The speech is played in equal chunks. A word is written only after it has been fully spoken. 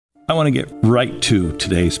I want to get right to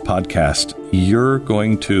today's podcast. You're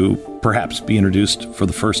going to perhaps be introduced for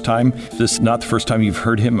the first time. If this is not the first time you've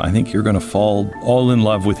heard him, I think you're going to fall all in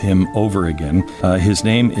love with him over again. His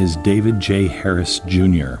name is David J. Harris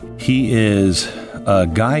Jr. He is a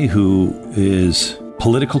guy who is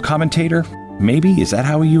political commentator, maybe? Is that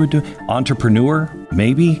how you would do it? Entrepreneur,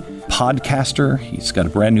 maybe? Podcaster. He's got a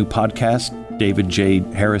brand new podcast, David J.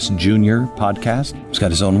 Harris Jr. podcast. He's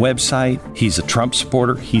got his own website. He's a Trump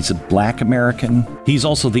supporter. He's a Black American. He's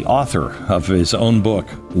also the author of his own book,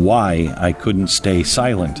 Why I Couldn't Stay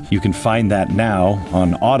Silent. You can find that now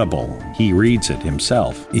on Audible. He reads it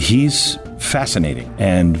himself. He's fascinating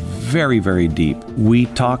and very, very deep. We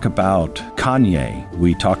talk about Kanye.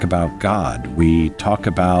 We talk about God. We talk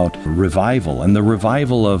about revival and the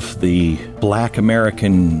revival of the Black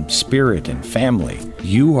American spirit and family.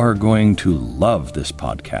 You are going to love this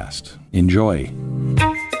podcast. Enjoy.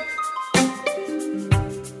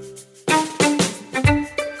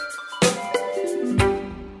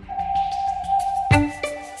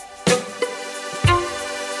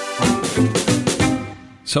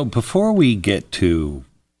 So before we get to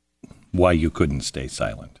why you couldn't stay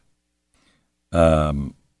silent, I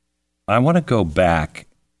want to go back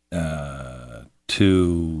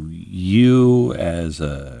to you as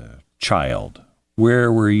a child. Where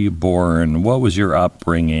were you born? What was your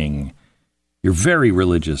upbringing? You're very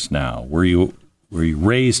religious now. Were you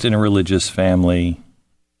raised in a religious family?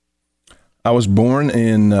 I was born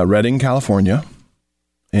in Redding, California,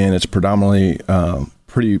 and it's predominantly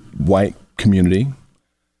pretty white community.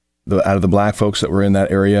 Out of the Black folks that were in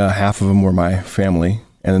that area, half of them were my family,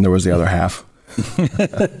 and then there was the other half,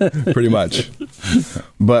 pretty much.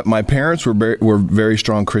 But my parents were very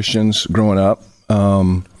strong Christians growing up.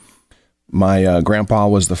 My grandpa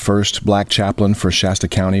was the first Black chaplain for Shasta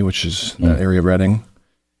County, which is that area of Redding,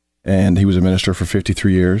 and he was a minister for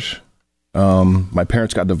 53 years. My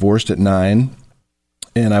parents got divorced at 9,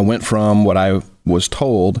 and I went from what I was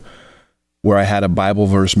told, where I had a Bible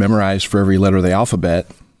verse memorized for every letter of the alphabet,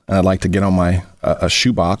 and I'd like to get on my a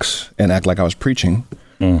shoebox and act like I was preaching.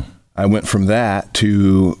 I went from that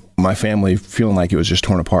to my family feeling like it was just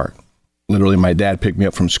torn apart. Literally, my dad picked me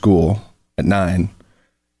up from school at 9,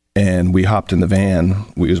 and we hopped in the van.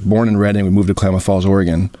 We was born in Redding. We moved to Klamath Falls,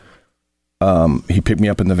 Oregon. He picked me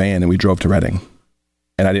up in the van, and we drove to Redding.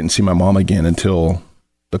 And I didn't see my mom again until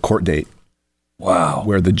the court date. Wow.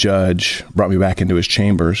 Where the judge brought me back into his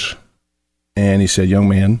chambers, and he said, "Young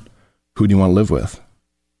man, who do you want to live with?"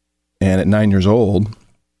 And at 9 years old,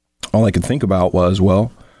 all I could think about was,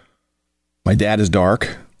 well, my dad is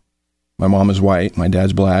dark, my mom is white, my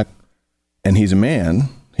dad's Black, and he's a man.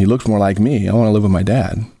 He looks more like me. I want to live with my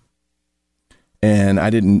dad. And I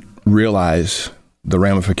didn't realize the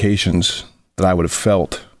ramifications that I would have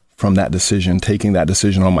felt from that decision, taking that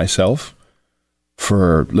decision on myself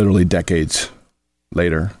for literally decades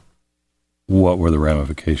later. What were the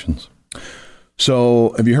ramifications?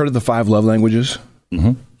 So have you heard of the 5 love languages?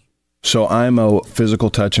 Mm-hmm. So I'm a physical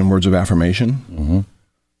touch and words of affirmation. Mm-hmm.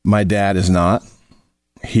 My dad is not.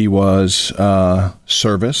 He was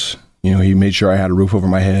service. You know, he made sure I had a roof over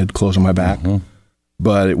my head, clothes on my back. Mm-hmm.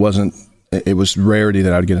 But it was rarity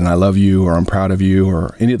that I would get an I love you or I'm proud of you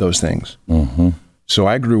or any of those things. Mm-hmm. So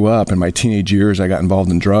I grew up in my teenage years, I got involved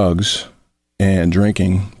in drugs and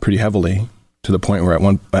drinking pretty heavily to the point where at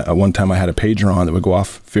one time I had a pager on that would go off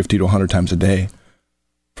 50 to 100 times a day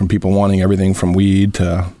from people wanting everything from weed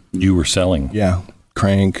to... You were selling? Yeah.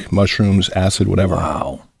 Crank, mushrooms, acid, whatever.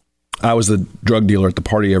 Wow. I was the drug dealer at the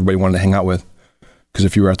party everybody wanted to hang out with. Because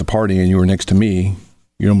if you were at the party and you were next to me,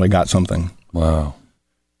 you normally got something. Wow.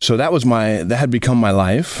 So that had become my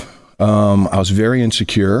life. I was very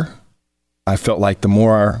insecure. I felt like the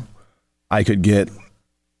more I could get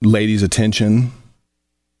ladies' attention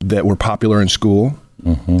that were popular in school,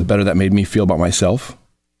 mm-hmm. the better that made me feel about myself.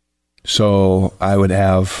 So I would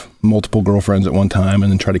have multiple girlfriends at one time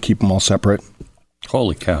and then try to keep them all separate.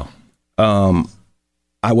 Holy cow.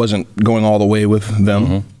 I wasn't going all the way with them.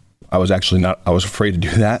 Mm-hmm. I was actually not, I was afraid to do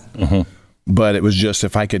that. Mm-hmm. But it was just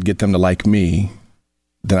if I could get them to like me,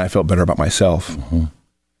 then I felt better about myself. Mm-hmm.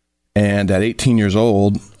 And at 18 years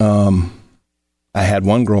old, I had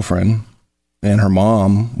one girlfriend, and her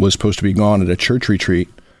mom was supposed to be gone at a church retreat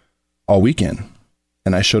all weekend.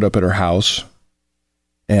 And I showed up at her house,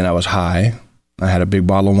 and I was high. I had a big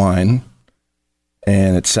bottle of wine,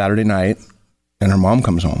 and it's Saturday night, and her mom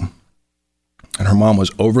comes home. And her mom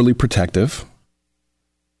was overly protective.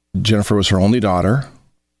 Jennifer was her only daughter.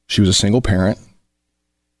 She was a single parent.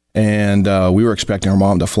 And we were expecting her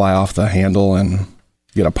mom to fly off the handle and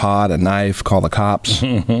get a pot, a knife, call the cops.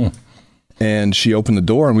 And she opened the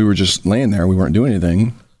door, and we were just laying there. We weren't doing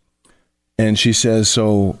anything. And she says,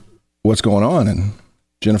 so what's going on? And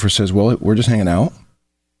Jennifer says, well, we're just hanging out.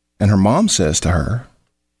 And her mom says to her,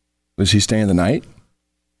 is he staying the night?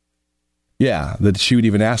 Yeah, that she would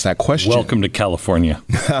even ask that question. Welcome to California.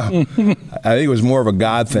 I think it was more of a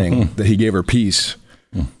God thing that he gave her peace,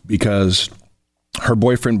 because her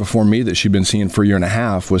boyfriend before me that she'd been seeing for a year and a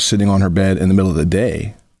half was sitting on her bed in the middle of the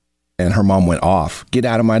day, and her mom went off. Get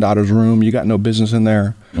out of my daughter's room. You got no business in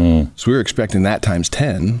there. So we were expecting that times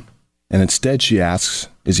 10. And instead she asks,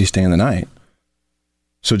 is he staying the night?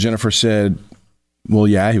 So Jennifer said, well,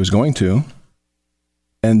 yeah, he was going to.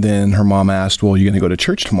 And then her mom asked, well, are you going to go to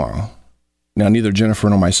church tomorrow? Now, neither Jennifer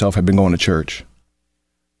nor myself had been going to church.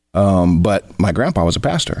 But my grandpa was a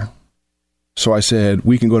pastor. So I said,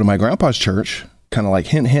 we can go to my grandpa's church, kind of like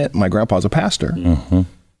hint, hint, my grandpa's a pastor.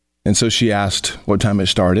 And so she asked what time it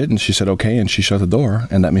started, and she said, okay, and she shut the door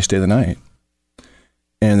and let me stay the night.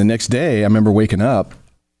 And the next day, I remember waking up,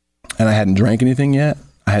 and I hadn't drank anything yet.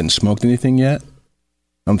 I hadn't smoked anything yet.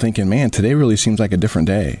 I'm thinking, man, today really seems like a different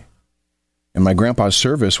day. And my grandpa's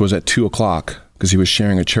service was at 2:00 because he was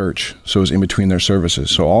sharing a church. So it was in between their services.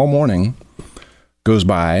 So all morning goes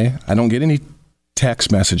by. I don't get any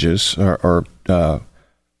text messages or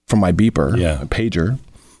from my beeper, a pager.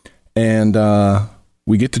 And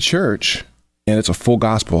we get to church, and it's a full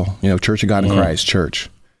gospel, Church of God in Christ church.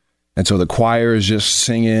 And so the choir is just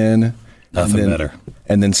singing. Nothing better.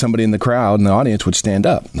 And then somebody in the crowd, in the audience, would stand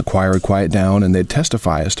up. The choir would quiet down, and they'd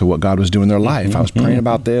testify as to what God was doing in their life. I was praying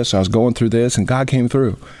about this. I was going through this, and God came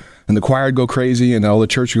through. And the choir would go crazy, and all the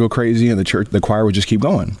church would go crazy, and the choir would just keep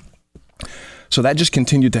going. So that just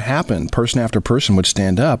continued to happen. Person after person would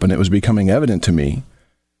stand up, and it was becoming evident to me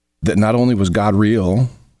that not only was God real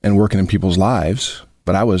and working in people's lives,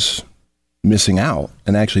 but I was missing out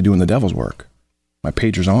and actually doing the devil's work. My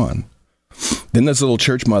pager's on. Then this little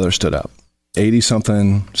church mother stood up.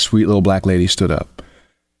 80-something, sweet little black lady stood up.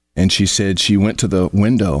 And she said she went to the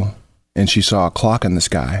window and she saw a clock in the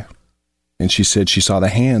sky. And she said she saw the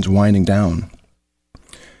hands winding down.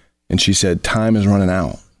 And she said, time is running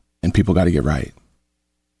out and people got to get right.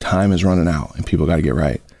 Time is running out and people got to get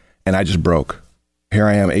right. And I just broke. Here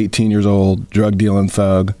I am, 18 years old, drug dealing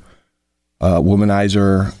thug,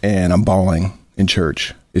 womanizer, and I'm bawling in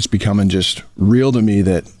church. It's becoming just real to me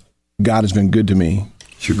that God has been good to me.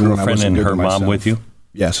 Is your girlfriend and her mom with you?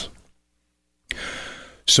 Yes.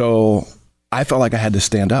 So I felt like I had to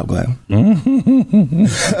stand up, Glenn.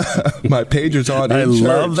 My pager's on. I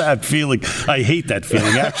love that feeling. I hate that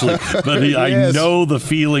feeling, actually. But I know the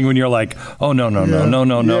feeling when you're like, oh, no.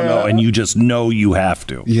 And you just know you have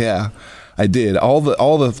to. Yeah, I did. All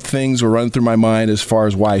the things were running through my mind as far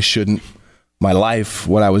as why I shouldn't. My life,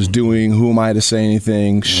 what I was doing, who am I to say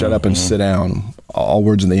anything? Shut up and sit down. All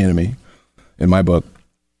words of the enemy in my book.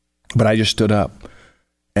 But I just stood up.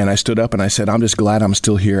 And I stood up and I said, I'm just glad I'm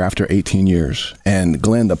still here after 18 years. And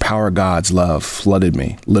Glenn, the power of God's love flooded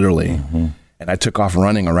me, literally. And I took off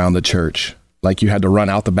running around the church. Like you had to run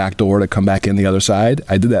out the back door to come back in the other side.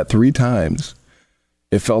 I did that 3 times.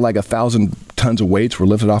 It felt like 1,000 tons of weights were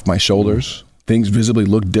lifted off my shoulders. Things visibly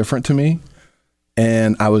looked different to me.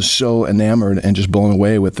 And I was so enamored and just blown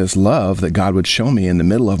away with this love that God would show me in the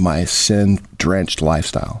middle of my sin-drenched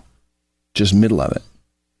lifestyle. Just middle of it.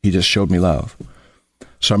 He just showed me love.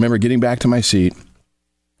 So I remember getting back to my seat,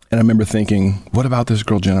 and I remember thinking, what about this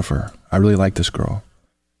girl, Jennifer? I really like this girl.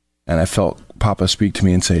 And I felt Papa speak to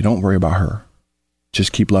me and say, don't worry about her.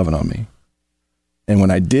 Just keep loving on me. And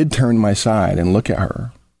when I did turn my side and look at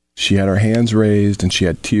her, she had her hands raised and she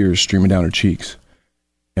had tears streaming down her cheeks.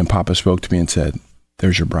 And Papa spoke to me and said,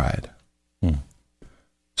 there's your bride.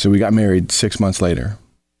 So we got married 6 months later.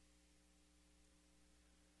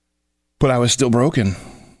 But I was still broken.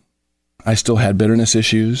 I still had bitterness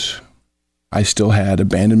issues. I still had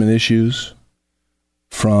abandonment issues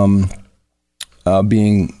from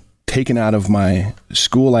being taken out of my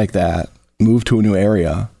school like that, moved to a new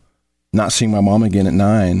area, not seeing my mom again at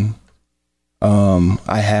 9.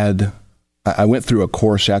 I went through a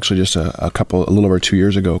course actually just a little over 2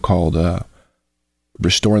 years ago called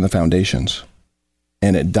Restoring the Foundations.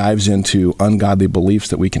 And it dives into ungodly beliefs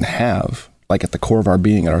that we can have, like at the core of our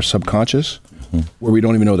being, at our subconscious, where we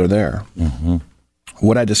don't even know they're there.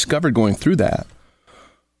 What I discovered going through that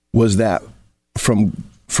was that from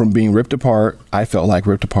being ripped apart, I felt like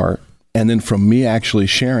ripped apart. And then from me actually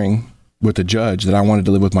sharing with the judge that I wanted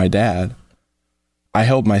to live with my dad, I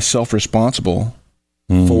held myself responsible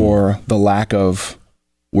for the lack of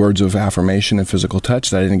words of affirmation and physical touch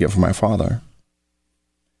that I didn't get from my father.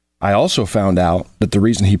 I also found out that the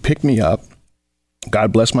reason he picked me up,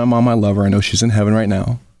 God bless my mom, I love her, I know she's in heaven right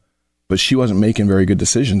now, but she wasn't making very good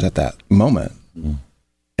decisions at that moment.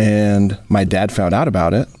 And And my dad found out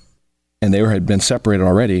about it, and they had been separated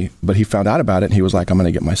already, but he found out about it, and he was like, I'm going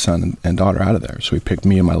to get my son and daughter out of there. So he picked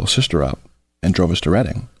me and my little sister up and drove us to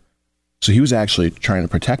Reading. So he was actually trying to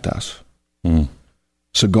protect us. Mm.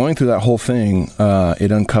 So going through that whole thing,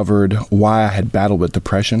 it uncovered why I had battled with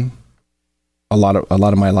depression a lot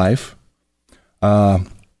of my life. I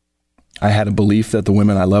had a belief that the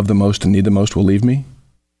women I love the most and need the most will leave me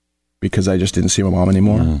because I just didn't see my mom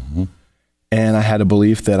anymore. Mm-hmm. And I had a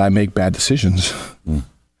belief that I make bad decisions. Mm.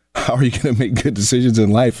 How are you going to make good decisions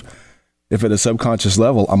in life if at a subconscious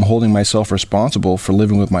level I'm holding myself responsible for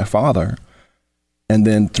living with my father? And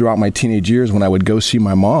then throughout my teenage years, when I would go see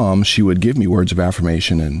my mom, she would give me words of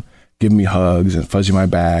affirmation and give me hugs and fuzzy my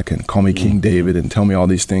back and call me King David and tell me all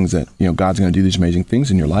these things that, God's going to do these amazing things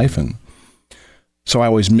in your life. And so I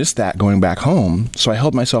always missed that going back home. So I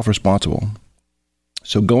held myself responsible.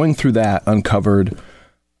 So going through that uncovered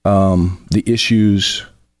the issues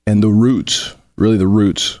and the roots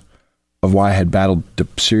of why I had battled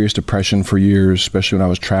serious depression for years, especially when I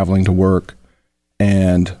was traveling to work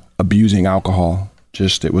and abusing alcohol.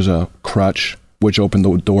 It was a crutch, which opened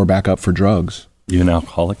the door back up for drugs. You an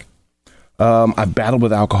alcoholic? I've battled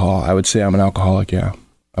with alcohol. I would say I'm an alcoholic, yeah.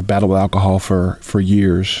 I've battled with alcohol for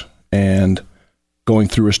years, and going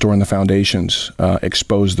through Restoring the Foundations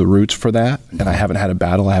exposed the roots for that, and I haven't had a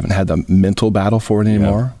battle. I haven't had the mental battle for it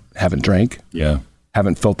anymore. Yeah. Haven't drank. Yeah.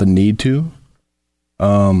 Haven't felt the need to.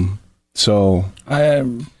 So I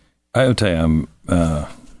would tell you I'm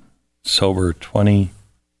sober 22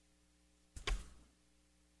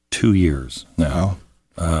 years now,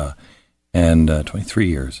 and 23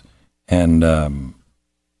 years. And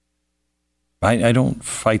I don't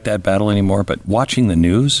fight that battle anymore, but watching the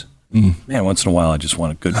news, man, once in a while I just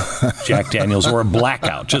want a good Jack Daniels or a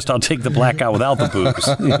blackout. I'll take the blackout without the booze.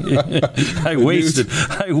 I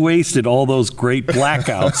wasted all those great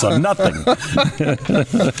blackouts on nothing.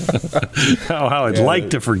 How I'd like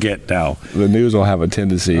to forget now. The news will have a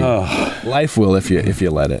tendency. Life will if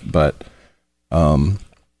you let it, but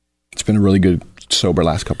it's been a really good sober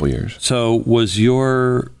last couple of years. So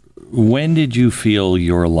when did you feel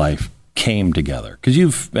your life came together? Because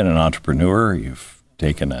you've been an entrepreneur, you've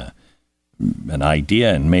taken an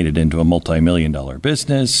idea and made it into a multi-million-dollar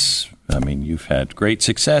business. I mean, you've had great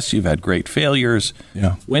success, you've had great failures.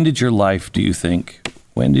 Yeah. When did your life, do you think,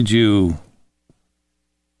 when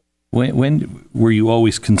were you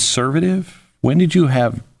always conservative? When did you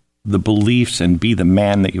have the beliefs and be the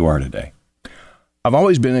man that you are today? I've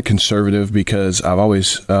always been a conservative because I've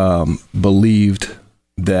always believed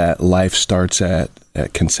that life starts at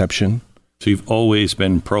conception. So you've always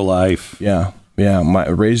been pro-life? Yeah.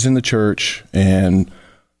 Raised in the church, and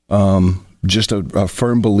just a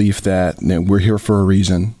firm belief that we're here for a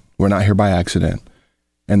reason. We're not here by accident,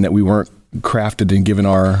 and that we weren't crafted and given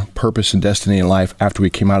our purpose and destiny in life after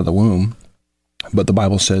we came out of the womb. But the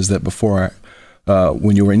Bible says that before,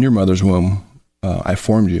 when you were in your mother's womb, I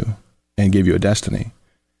formed you and gave you a destiny.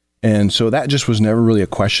 And so that just was never really a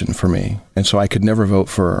question for me. And so I could never vote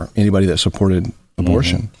for anybody that supported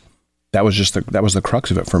abortion. Mm-hmm. That was the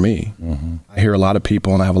crux of it for me. Mm-hmm. I hear a lot of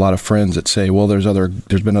people, and I have a lot of friends that say, well, there's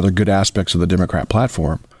been other good aspects of the Democrat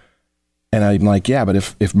platform. And I'm like, yeah, but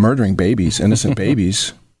if murdering babies, innocent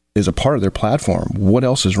babies, is a part of their platform, what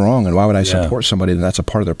else is wrong? And why would I support somebody that's a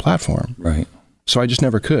part of their platform? Right. So I just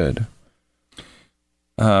never could.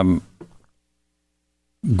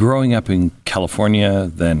 Growing up in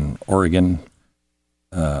California, then Oregon,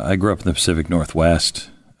 I grew up in the Pacific Northwest.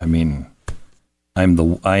 I mean, I am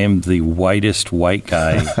the whitest white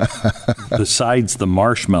guy besides the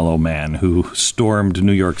Marshmallow Man who stormed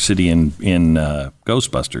New York City in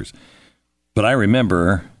Ghostbusters. But I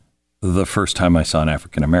remember the first time I saw an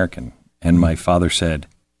African American, and my father said,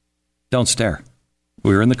 "Don't stare."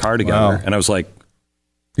 We were in the car together, and I was like,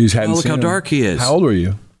 "Look how dark he is." How old were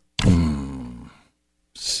you?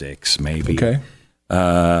 6, maybe. Okay.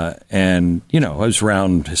 And, I was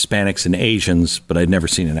around Hispanics and Asians, but I'd never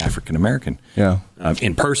seen an African American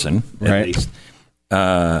in person, at least.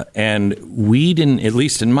 And we didn't, at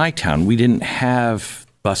least in my town, we didn't have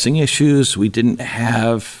busing issues. We didn't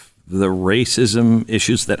have the racism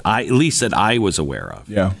issues that I was aware of.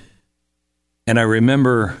 Yeah. And I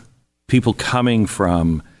remember people coming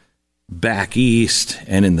from back east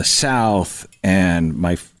and in the South, and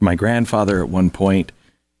my grandfather at one point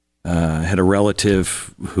had a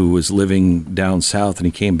relative who was living down south, and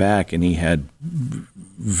he came back and he had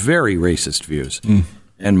very racist views.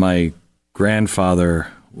 And my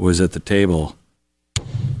grandfather was at the table,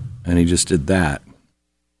 and he just did that.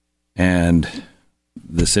 And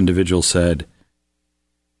this individual said,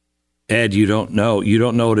 "Ed, you don't know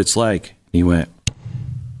what it's like." He went,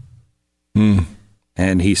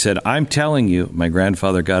 And he said, I'm telling you, my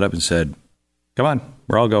grandfather got up and said, come on,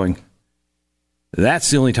 we're all going. That's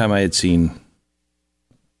the only time I had seen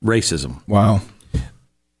racism. Wow.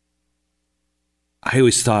 I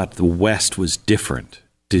always thought the West was different.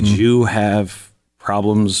 Did you have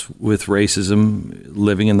problems with racism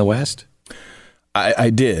living in the West? I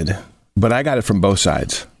did, but I got it from both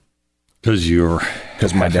sides.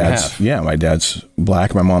 Because my dad's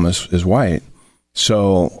black, my mom is white.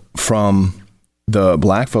 So from the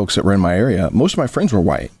black folks that were in my area, most of my friends were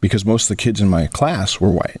white because most of the kids in my class were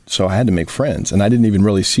white. So I had to make friends, and I didn't even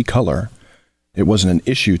really see color. It wasn't an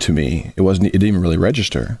issue to me. It didn't even really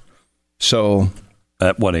register. So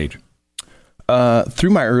at what age? Through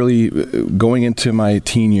my going into my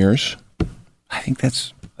teen years. I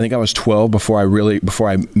think I was 12 before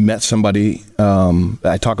I met somebody.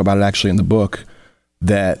 I talk about it actually in the book,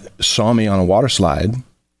 that saw me on a water slide,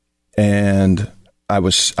 and I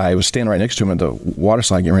was standing right next to him at the water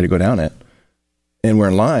slide, getting ready to go down it, and we're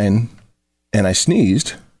in line, and I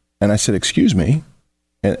sneezed, and I said, "Excuse me,"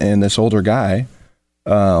 and this older guy,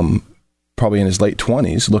 probably in his late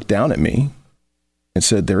 20s, looked down at me and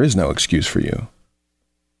said, "There is no excuse for you,"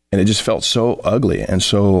 and it just felt so ugly and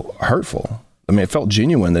so hurtful. I mean, it felt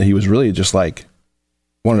genuine that he was really just like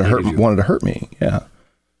wanted to hurt me. Yeah.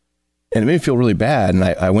 And it made me feel really bad. And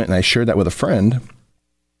I went and I shared that with a friend,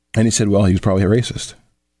 and he said, well, he was probably a racist.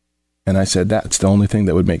 And I said, that's the only thing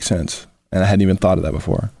that would make sense. And I hadn't even thought of that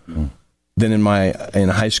before. Then in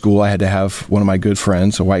high school, I had to have one of my good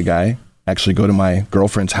friends, a white guy, actually go to my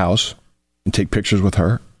girlfriend's house and take pictures with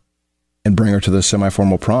her and bring her to the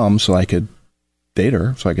semi-formal prom so I could date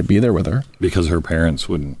her, so I could be there with her. Because her parents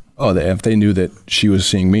wouldn't. Oh, if they knew that she was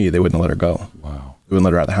seeing me, they wouldn't let her go. Wow. They wouldn't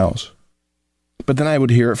let her out of the house. But then I would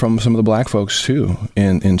hear it from some of the black folks too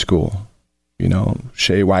in school,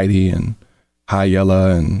 Shea Whitey and Hi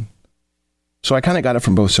Yella. And so I kind of got it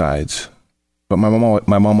from both sides. But my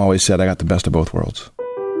mom always said I got the best of both worlds.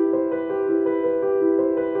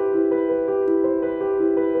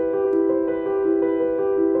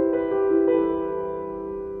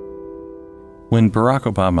 When Barack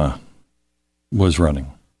Obama was running,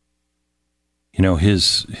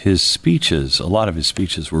 his speeches, a lot of his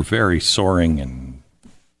speeches were very soaring, and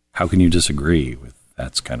how can you disagree with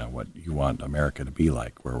that's kind of what you want America to be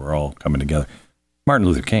like, where we're all coming together. Martin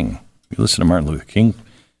Luther King, you listen to Martin Luther King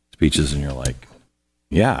speeches and you're like,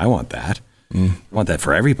 yeah, I want that. I want that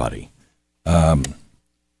for everybody. And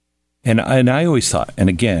I always thought, and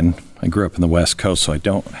again, I grew up in the West Coast, so I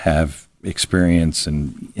don't have experience,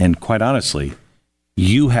 and quite honestly,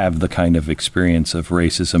 you have the kind of experience of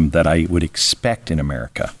racism that I would expect in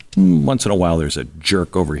America. Once in a while, there's a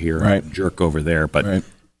jerk over here, right, and a jerk over there, but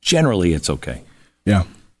generally it's okay. Yeah.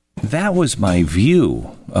 That was my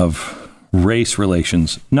view of race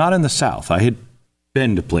relations, not in the South. I had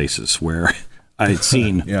been to places where I had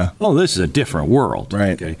seen, oh, this is a different world.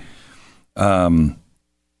 Right. Okay.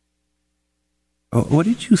 What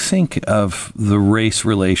did you think of the race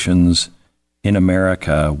relations in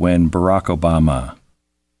America when Barack Obama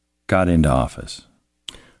got into office?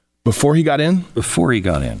 Before he got in? Before he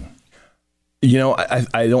got in.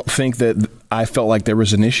 I don't think that I felt like there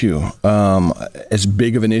was an issue, as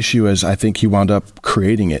big of an issue as I think he wound up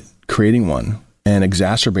creating one and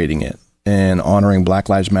exacerbating it and honoring Black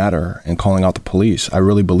Lives Matter and calling out the police. I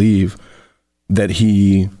really believe that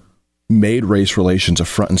he made race relations a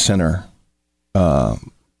front and center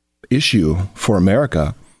issue for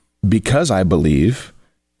America, because I believe,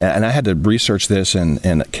 and I had to research this and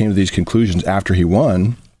came to these conclusions after he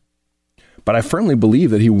won, but I firmly believe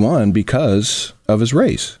that he won because of his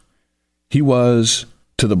race. He was,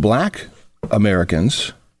 to the black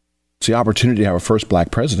Americans, it's the opportunity to have a first black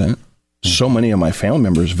president. So many of my family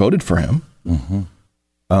members voted for him.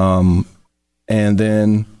 And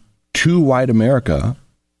then to white America,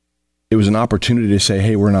 it was an opportunity to say,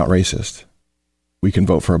 hey, we're not racist. We can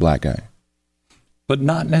vote for a black guy. But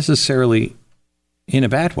not necessarily in a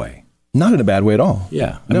bad way. Not in a bad way at all.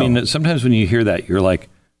 Yeah. I mean, sometimes when you hear that, you're like,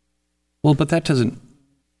 well, but that doesn't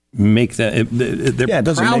make that. They're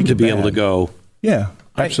proud to be able to go, yeah,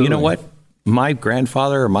 absolutely. You know what? My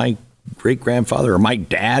grandfather or my great-grandfather or my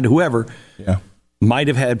dad, whoever, might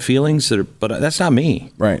have had feelings, but that's not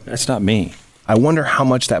me. Right. That's not me. I wonder how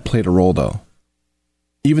much that played a role, though.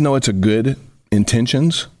 Even though it's a good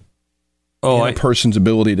intentions, a person's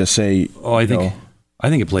ability to say, I think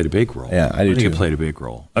it played a big role. Yeah, I do too. It played a big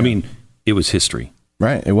role. I mean, it was history.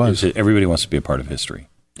 Right, it was. Everybody wants to be a part of history.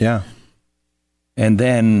 Yeah. And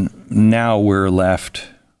then now we're left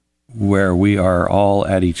where we are all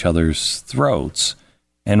at each other's throats.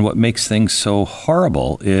 And what makes things so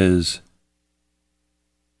horrible is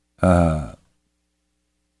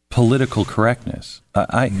political correctness.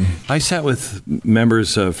 I sat with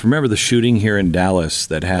members of, remember the shooting here in Dallas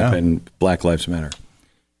that happened, Black Lives Matter.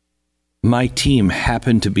 My team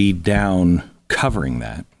happened to be down covering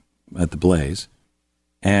that at the Blaze.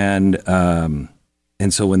 And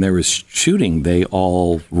so when there was shooting, they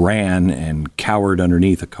all ran and cowered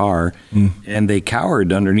underneath a car. And they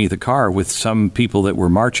cowered underneath a car with some people that were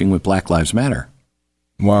marching with Black Lives Matter.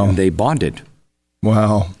 Wow. And they bonded.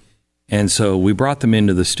 Wow. And so we brought them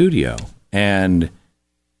into the studio, and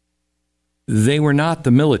they were not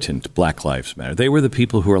the militant Black Lives Matter. They were the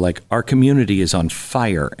people who were like, our community is on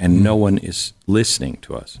fire and no one is listening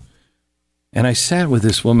to us. And I sat with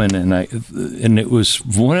this woman, and it was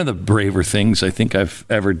one of the braver things I think I've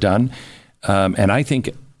ever done. And I think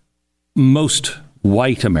most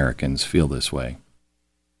white Americans feel this way.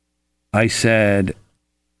 I said,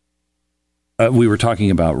 we were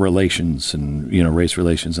talking about relations and, race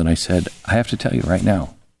relations. And I said, I have to tell you right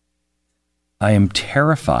now, I am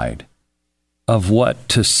terrified of what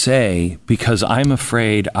to say because I'm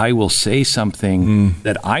afraid I will say something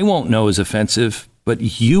that I won't know is offensive,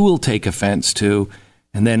 but you will take offense to,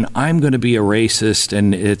 and then I'm going to be a racist,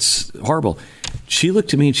 and it's horrible. She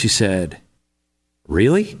looked at me and she said,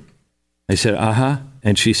 really? I said, uh-huh.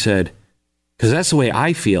 And she said, because that's the way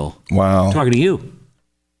I feel. Wow. I'm talking to you.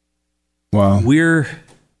 Wow. We're,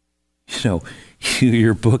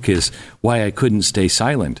 your book is Why I Couldn't Stay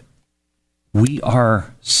Silent. We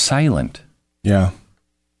are silent. Yeah.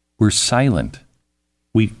 We're silent.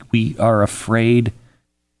 We are afraid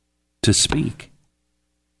to speak.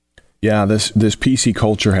 Yeah, this PC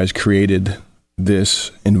culture has created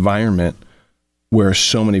this environment where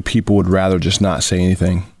so many people would rather just not say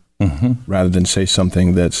anything rather than say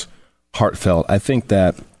something that's heartfelt. I think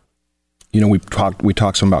that, we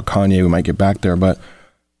talked some about Kanye, we might get back there, but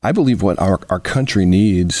I believe what our country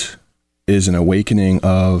needs is an awakening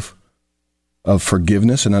of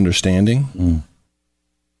forgiveness and understanding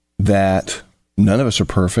that none of us are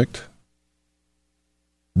perfect,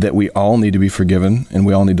 that we all need to be forgiven, and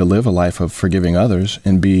we all need to live a life of forgiving others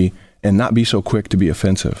and not be so quick to be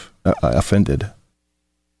offended.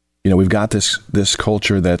 We've got this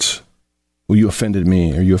culture that's, well, you offended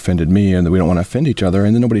me, or you offended me, and we don't want to offend each other,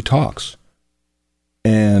 and then nobody talks.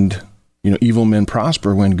 And, evil men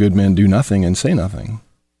prosper when good men do nothing and say nothing.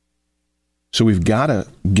 So we've got to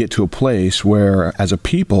get to a place where, as a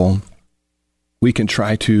people, we can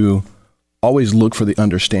try to always look for the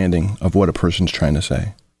understanding of what a person's trying to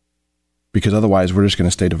say. Because otherwise, we're just going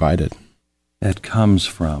to stay divided. That comes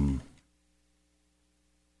from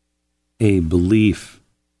a belief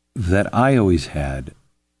that I always had,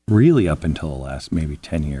 really up until the last maybe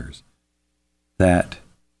 10 years, that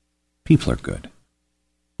people are good.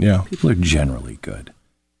 Yeah. People are generally good.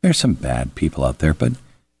 There's some bad people out there, but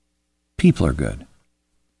people are good.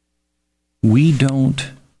 We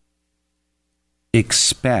don't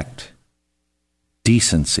expect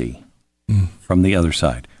decency from the other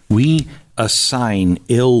side. We assign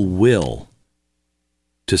ill will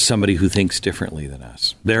to somebody who thinks differently than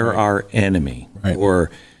us. They're our enemy, or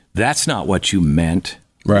that's not what you meant.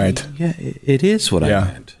 Right. Yeah, it is what I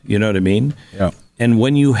meant. You know what I mean? Yeah. And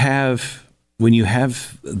when you have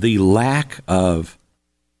the lack of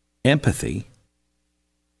empathy,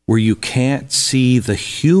 where you can't see the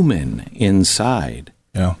human inside,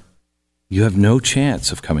 you have no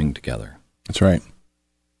chance of coming together. That's right.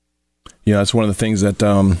 That's one of the things that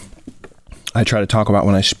I try to talk about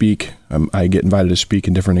when I speak. I get invited to speak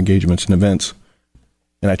in different engagements and events.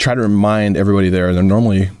 And I try to remind everybody there, they're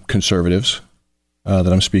normally conservatives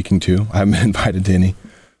that I'm speaking to. I haven't been invited to any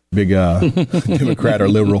big Democrat or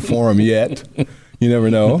liberal forum yet. You never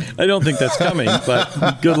know. I don't think that's coming,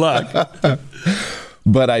 but good luck.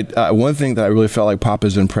 But one thing that I really felt like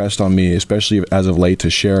Papa's impressed on me, especially as of late, to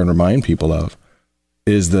share and remind people of,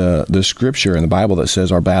 is the scripture in the Bible that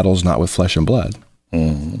says our battle's not with flesh and blood.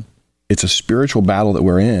 Mm-hmm. It's a spiritual battle that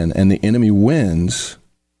we're in, and the enemy wins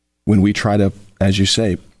when we try to, as you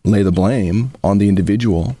say, lay the blame on the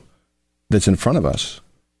individual that's in front of us.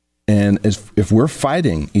 And if we're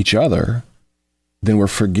fighting each other, then we're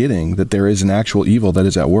forgetting that there is an actual evil that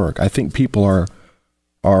is at work. I think people are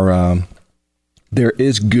there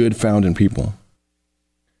is good found in people.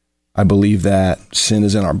 I believe that sin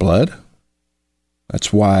is in our blood.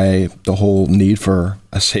 That's why the whole need for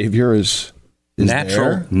a savior is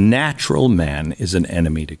there. Natural man is an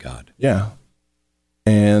enemy to God. Yeah.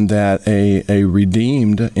 And that a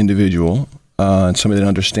redeemed individual, and somebody that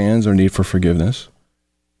understands their need for forgiveness,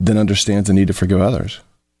 then understands the need to forgive others.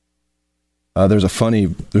 There's a funny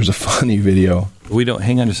video.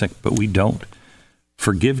 Hang on a second, but we don't.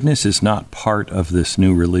 Forgiveness is not part of this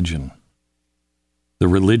new religion. The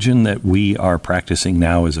religion that we are practicing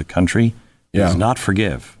now as a country does not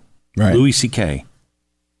forgive. Right. Louis C.K.,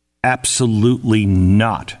 absolutely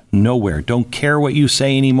not. Nowhere. Don't care what you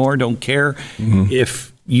say anymore. Don't care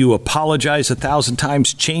if you apologize 1,000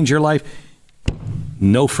 times, change your life.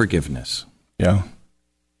 No forgiveness. Yeah.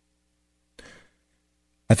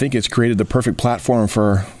 I think it's created the perfect platform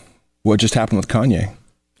for what just happened with Kanye.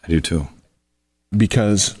 I do too.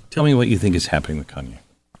 Because... Tell me what you think is happening with Kanye.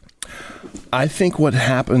 I think what's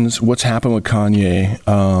happened with Kanye,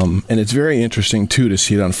 and it's very interesting too to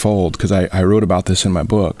see it unfold, because I wrote about this in my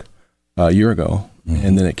book a year ago,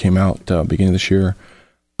 and then it came out beginning of this year.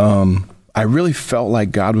 I really felt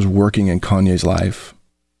like God was working in Kanye's life.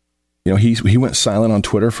 You know, he went silent on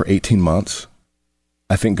Twitter for 18 months.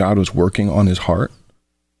 I think God was working on his heart.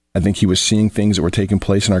 I think he was seeing things that were taking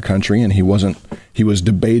place in our country, and he was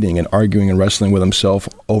debating and arguing and wrestling with himself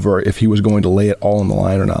over if he was going to lay it all on the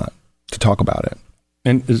line or not, to talk about it.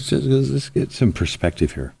 And let's get some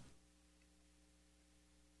perspective here.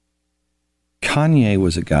 Kanye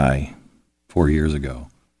was a guy 4 years ago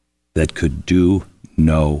that could do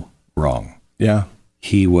no wrong. Yeah.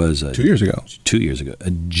 He was 2 years ago. 2 years ago,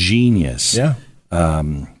 a genius. Yeah.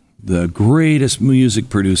 The greatest music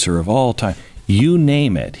producer of all time. You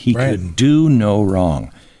name it. He could do no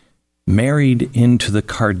wrong. Married into the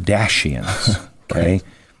Kardashians. Okay. Right.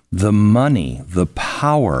 The money, the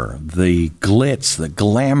power, the glitz, the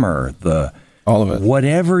glamour, all of it.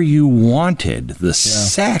 Whatever you wanted, the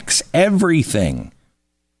sex, everything.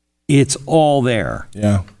 It's all there.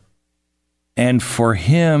 Yeah. And for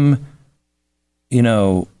him, you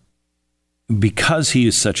know, because he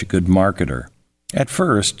is such a good marketer, at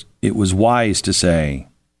first it was wise to say,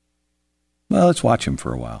 well, let's watch him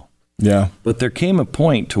for a while. Yeah. But there came a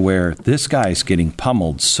point to where this guy's getting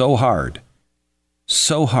pummeled so hard.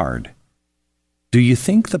 Do you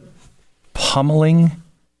think the pummeling,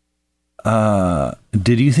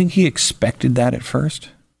 did you think he expected that at first?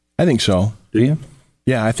 I think so. Do you?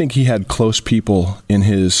 Yeah, I think he had close people in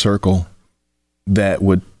his circle that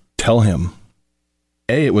would tell him,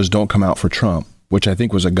 it was don't come out for Trump, which I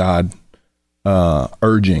think was a God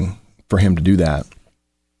urging for him to do that.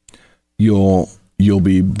 You'll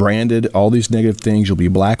be branded, all these negative things, you'll be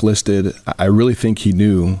blacklisted. I really think he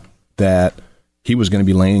knew that he was going to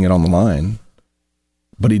be laying it on the line,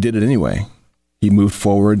 but he did it anyway. He moved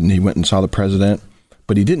forward and he went and saw the president,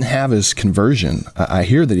 but he didn't have his conversion. I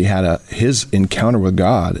hear that he had his encounter with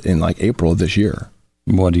God in like April of this year.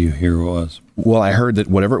 What do you hear it was? Well, I heard that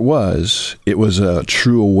whatever it was a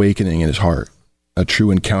true awakening in his heart, a true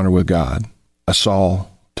encounter with God, a Saul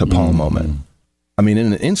to Paul moment. I mean,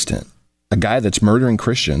 in an instant, a guy that's murdering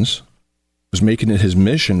Christians, was making it his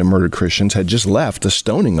mission to murder Christians, had just left the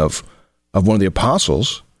stoning of one of the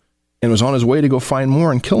apostles and was on his way to go find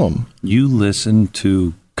more and kill him. You listen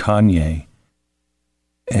to Kanye,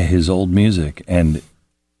 his old music, and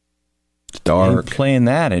it's dark. And playing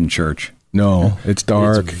that in church. No, it's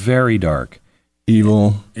dark. It's very dark.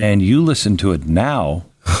 Evil. And you listen to it now.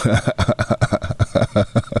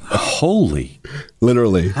 Holy.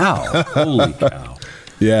 Literally. Cow. Holy cow.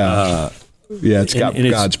 Yeah. It's got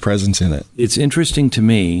God's presence in it. It's interesting to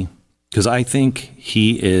me because I think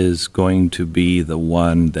he is going to be the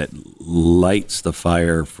one that lights the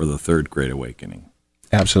fire for the third Great Awakening.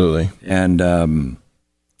 Absolutely. And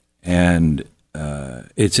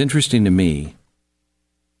it's interesting to me.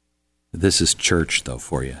 This is church, though,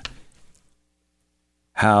 for you.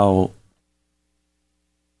 How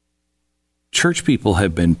church people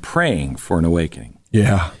have been praying for an awakening.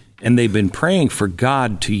 Yeah. And they've been praying for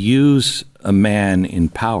God to use a man in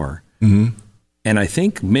power. Mm-hmm. And I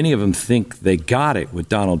think many of them think they got it with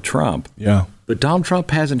Donald Trump. Yeah. But Donald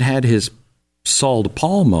Trump hasn't had his Saul to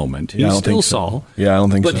Paul moment. He's still Saul. Yeah, I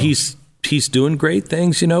don't think so. But he's doing great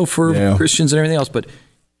things, for Christians and everything else. But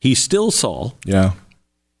he's still Saul. Yeah.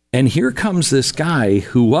 And here comes this guy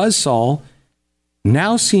who was Saul,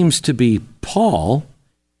 now seems to be Paul,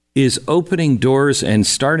 is opening doors and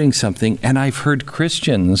starting something. And I've heard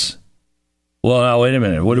Christians, well, now, wait a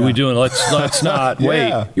minute. What are we doing? Let's not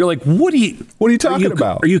wait. You're like, what are you talking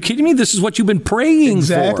about? Are you kidding me? This is what you've been praying for.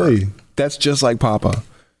 Exactly. That's just like Papa.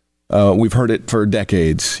 We've heard it for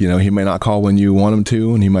decades. He may not call when you want him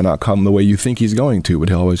to, and he might not come the way you think he's going to, but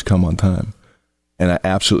he'll always come on time. And I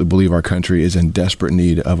absolutely believe our country is in desperate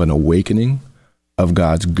need of an awakening of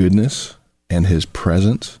God's goodness and his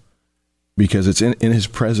presence, because it's in his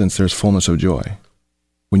presence there's fullness of joy.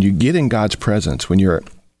 When you get in God's presence,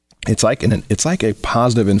 it's like a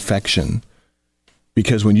positive infection,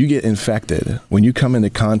 because when you get infected, when you come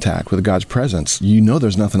into contact with God's presence,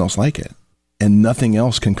 there's nothing else like it, and nothing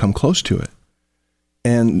else can come close to it.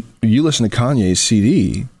 And you listen to Kanye's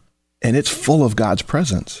CD, and it's full of God's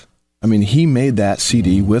presence. I mean, he made that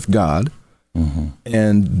CD with God,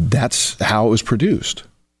 and that's how it was produced.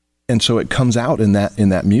 And so it comes out in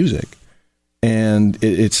that music. And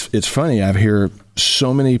it's funny. I hear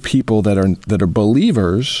so many people that are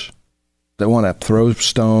believers that want to throw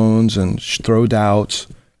stones and throw doubts.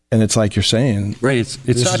 And it's like you're saying, right?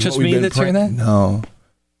 It's not just me that's hearing that. No,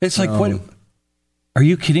 it's like, what? Are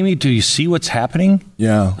you kidding me? Do you see what's happening?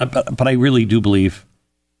 Yeah. But I really do believe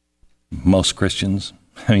most Christians.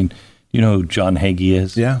 I mean, you know who John Hagee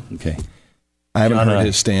is? Yeah. Okay. I haven't heard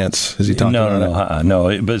his stance. Has he talked about it? No.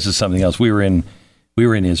 But this is something else. We were in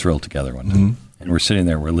Israel together one time, and we're sitting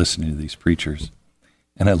there. We're listening to these preachers,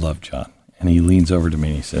 and I love John. And he leans over to me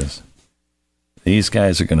and he says, "These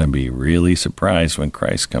guys are going to be really surprised when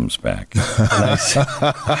Christ comes back." And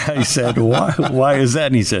I said, "Why is that?"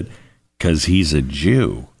 And he said, "Because he's a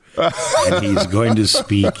Jew, and he's going to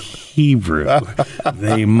speak Hebrew.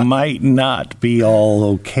 They might not be all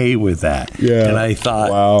okay with that." Yeah. And I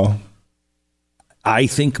thought, wow. I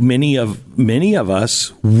think many of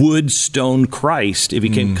us would stone Christ if he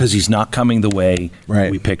came, because he's not coming the way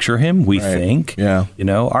we picture him. We think,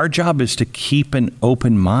 our job is to keep an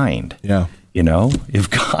open mind. Yeah.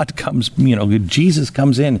 If God comes, Jesus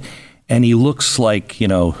comes in and he looks like,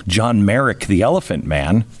 John Merrick, the Elephant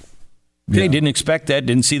Man. They didn't expect that,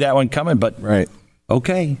 didn't see that one coming, but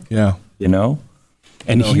okay. Yeah.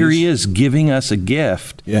 And here he is giving us a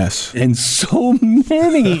gift. Yes. And so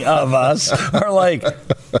many of us are like, I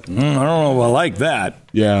don't know if I like that.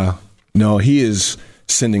 Yeah. No, he is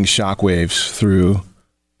sending shockwaves through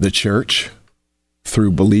the church,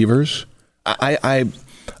 through believers. I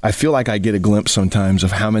feel like I get a glimpse sometimes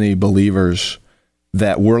of how many believers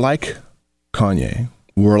that were like Kanye,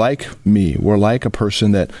 were like me, were like a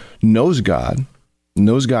person that knows God,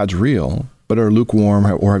 knows God's real, but are lukewarm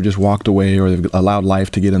or have just walked away, or they've allowed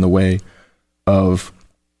life to get in the way of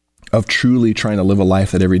truly trying to live a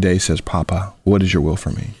life that every day says, "Papa, what is your will for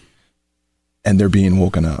me?" And they're being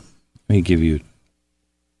woken up. Let me give you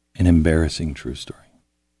an embarrassing true story.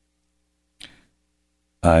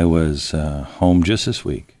 I was home just this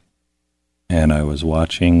week, and I was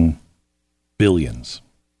watching Billions,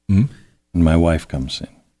 and my wife comes in,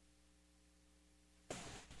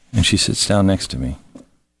 and she sits down next to me,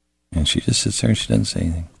 and she just sits there and she doesn't say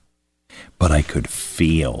anything, but I could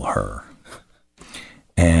feel her,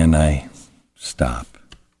 and I stop,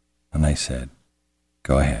 and I said,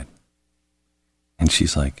 "Go ahead," and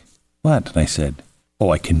she's like, "What?" And I said,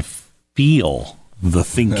 "Oh, I can feel the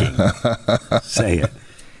thinking." Say it.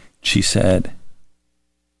 She said,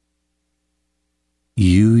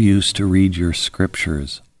 "You used to read your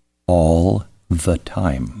scriptures all the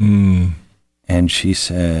time." And she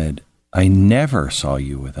said, "I never saw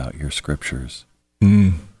you without your scriptures.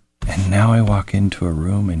 And now I walk into a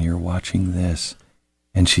room and you're watching this."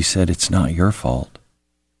 And she said, "It's not your fault.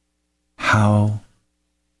 How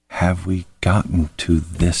have we gotten to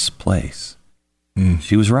this place?"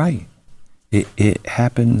 She was right. It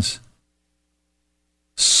happens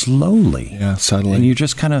slowly. Yeah, subtly. And you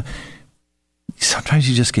just sometimes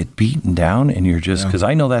you just get beaten down, and you're just, because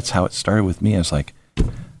I know that's how it started with me. I was like,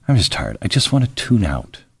 I'm just tired. I just want to tune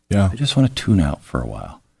out. Yeah. I just want to tune out for a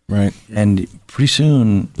while. Right. And pretty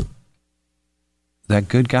soon, that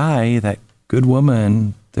good guy, that good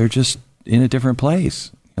woman, they're just in a different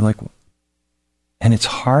place. You're like, and it's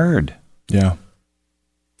hard. Yeah.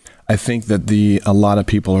 I think that a lot of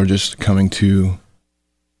people are just coming to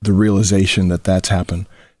the realization that that's happened.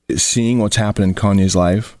 Seeing what's happened in Kanye's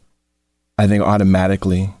life, I think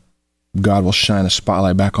automatically God will shine a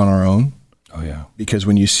spotlight back on our own. Oh, yeah. Because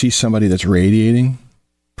when you see somebody that's radiating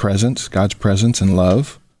presence, God's presence and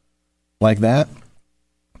love like that,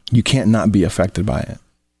 you can't not be affected by it.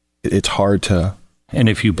 It's hard to And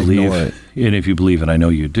if you believe, and I know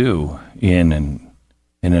you do, in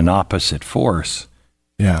an opposite force,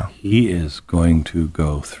 he is going to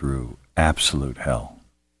go through absolute hell.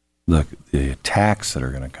 The attacks that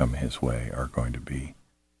are going to come his way are going to be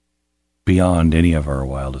beyond any of our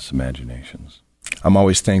wildest imaginations. I'm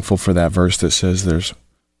always thankful for that verse that says there's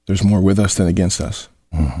more with us than against us.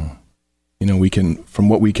 We can, from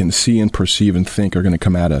what we can see and perceive and think are going to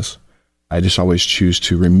come at us, I just always choose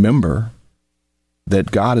to remember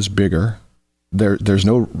that God is bigger. There's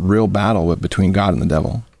no real battle between God and the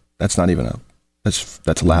devil. That's not even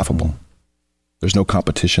that's laughable. There's no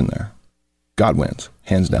competition there. God wins,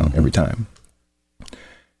 hands down, every time.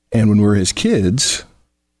 And when we're his kids,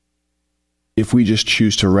 if we just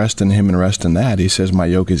choose to rest in him and rest in that, he says, "My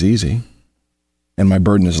yoke is easy and my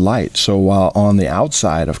burden is light." So while on the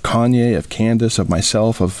outside of Kanye, of Candace, of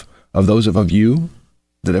myself, of those of you,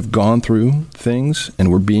 that have gone through things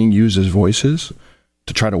and we're being used as voices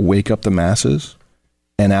to try to wake up the masses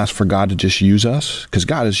and ask for God to just use us, because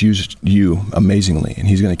God has used you amazingly and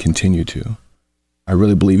he's going to continue to. I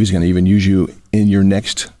really believe he's going to even use you in your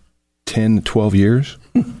next 10, 12 years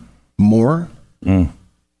more than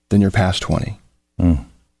your past 20.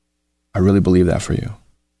 I really believe that for you.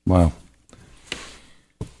 Wow.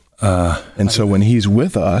 And so when he's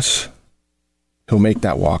with us, he'll make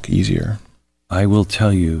that walk easier. I will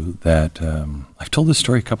tell you that I've told this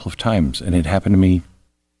story a couple of times, and it happened to me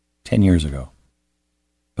 10 years ago.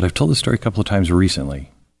 But I've told this story a couple of times recently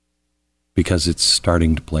because it's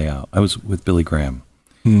starting to play out. I was with Billy Graham.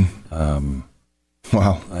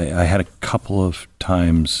 Wow. I had a couple of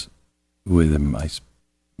times with him. I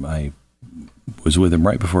was with him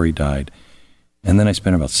right before he died. And then I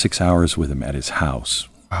spent about 6 hours with him at his house.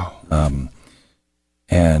 Wow.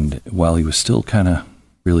 And while he was still kind of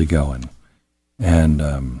really going.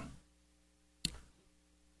 And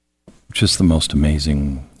just the most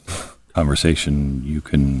amazing conversation you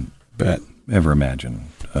can ever imagine.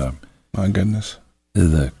 My goodness.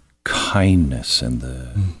 The kindness and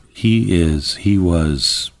he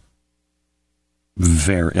was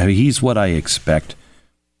very, I mean, he's what I expect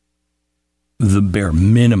the bare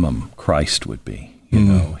minimum Christ would be. You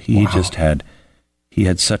know, he just had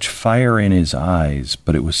such fire in his eyes,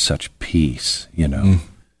 but it was such peace, you know.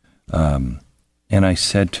 And I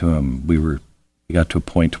said to him, we got to a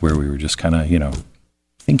point where we were just kind of, you know,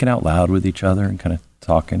 thinking out loud with each other and kind of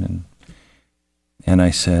talking. And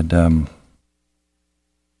I said,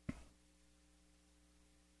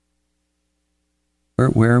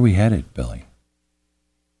 where are we headed, Billy?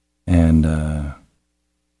 And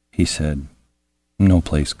he said, no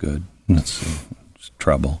place good. It's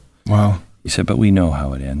trouble. Wow. He said, but we know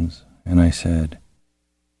how it ends. And I said,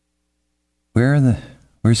 where's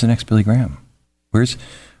the next Billy Graham? Where's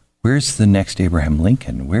the next Abraham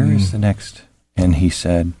Lincoln? Where is the next? And he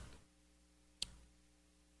said,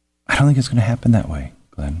 I don't think it's going to happen that way,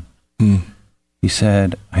 Glenn. He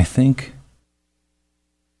said, I think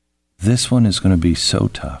this one is going to be so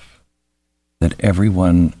tough that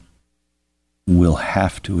everyone will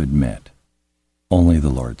have to admit only the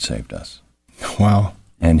Lord saved us. Wow.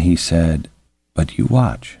 And he said, but you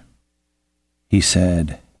watch. He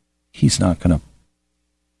said, he's not going to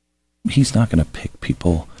pick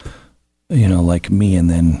people, you know, like me, and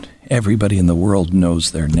then everybody in the world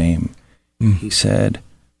knows their name. He said,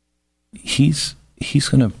 he's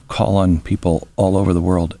going to call on people all over the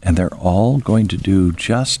world, and they're all going to do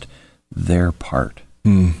just their part.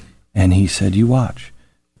 And he said, you watch.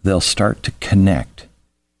 They'll start to connect.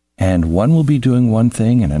 And one will be doing one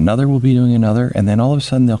thing, and another will be doing another, and then all of a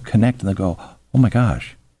sudden they'll connect, and they'll go, oh my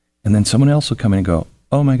gosh. And then someone else will come in and go,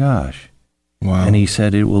 oh my gosh. Wow. And he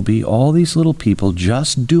said it will be all these little people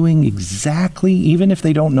just doing exactly, even if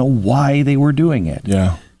they don't know why they were doing it,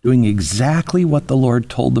 doing exactly what the Lord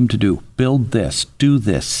told them to do. Build this, do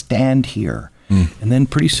this, stand here. And then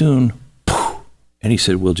pretty soon, poof, and he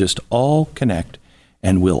said, we'll just all connect,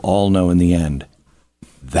 and we'll all know in the end,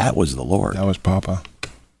 that was the Lord. That was Papa.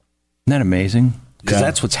 Isn't that amazing? Because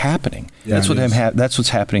that's what's happening. Yeah, that's what's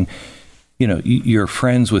happening. You know, you're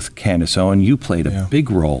friends with Candace Owens. You played a big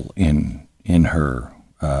role in her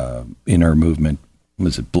movement.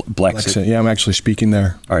 Was it Blexit? Yeah, I'm actually speaking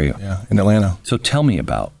there. Are you? Yeah, in Atlanta. So tell me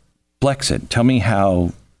about Blexit. Tell me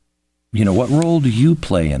how, you know, what role do you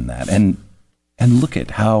play in that? And look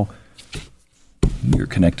at how you're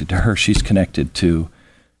connected to her. She's connected to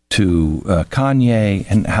Kanye,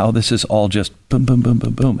 and how this is all just boom, boom, boom,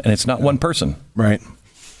 boom, boom. And it's not one person. Right.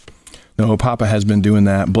 No, Papa has been doing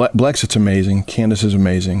that. Blexit's amazing. Candace is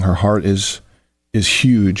amazing. Her heart is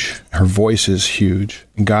huge. Her voice is huge.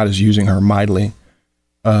 And God is using her mightily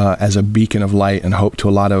as a beacon of light and hope to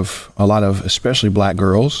a lot of especially black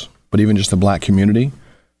girls, but even just the black community,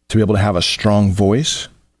 to be able to have a strong voice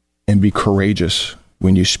and be courageous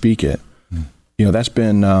when you speak it. You know, that's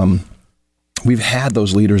been, we've had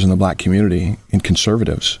those leaders in the black community and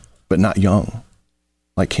conservatives, but not young,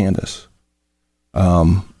 like Candace.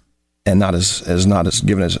 And not as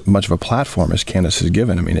given as much of a platform as Candace has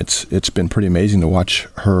given. I mean, it's been pretty amazing to watch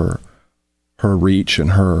her reach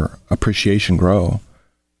and her appreciation grow.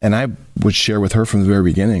 And I would share with her from the very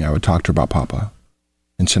beginning. I would talk to her about Papa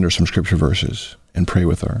and send her some scripture verses and pray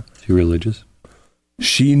with her. Is she religious?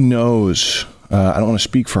 She knows. I don't want to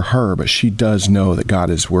speak for her, but she does know that God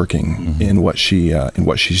is working in what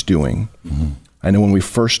she's doing. I know when we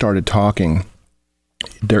first started talking,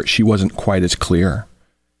 she wasn't quite as clear.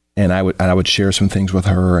 And I would share some things with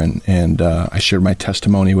her, and I shared my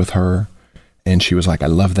testimony with her, and she was like, I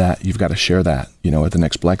love that. You've got to share that, you know, at the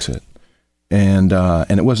next Blexit. And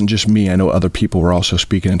it wasn't just me. I know other people were also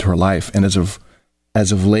speaking into her life. And as of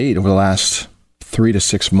late, over the last 3 to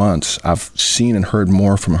 6 months, I've seen and heard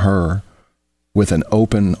more from her with an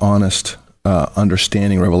open, honest,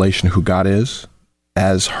 understanding, revelation of who God is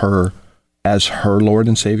as her Lord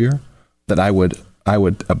and Savior, that I would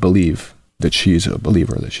believe that she's a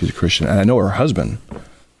believer, that she's a Christian. And I know her husband,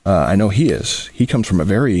 I know he is. He comes from a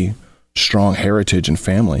very strong heritage and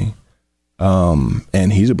family,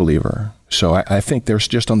 and he's a believer. So I think there's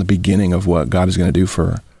just on the beginning of what God is going to do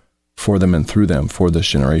for them and through them for this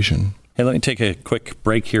generation. Hey, let me take a quick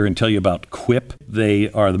break here and tell you about Quip.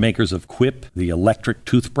 They are the makers of Quip, the electric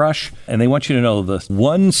toothbrush, and they want you to know the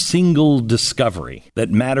one single discovery that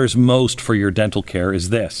matters most for your dental care is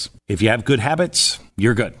this. If you have good habits,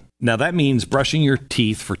 you're good. Now, that means brushing your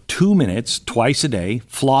teeth for 2 minutes twice a day,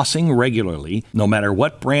 flossing regularly, no matter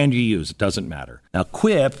what brand you use, it doesn't matter. Now,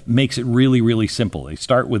 Quip makes it really, really simple. They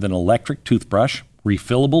start with an electric toothbrush,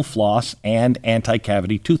 refillable floss, and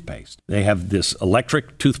anti-cavity toothpaste. They have this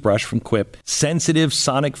electric toothbrush from Quip, sensitive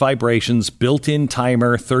sonic vibrations, built-in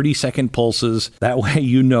timer, 30-second pulses. That way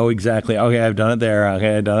you know exactly, okay, I've done it there,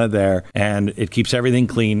 okay, I've done it there, and it keeps everything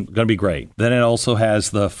clean. Going to be great. Then it also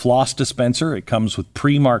has the floss dispenser. It comes with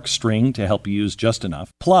pre-marked string to help you use just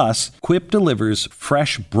enough. Plus, Quip delivers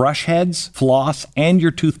fresh brush heads, floss, and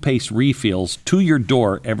your toothpaste refills to your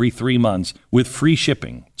door every 3 months with free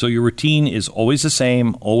shipping. So your routine is always the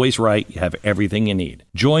same, always right. You have everything you need.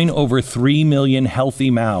 Join over 3 million healthy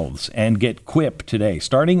mouths and get Quip today,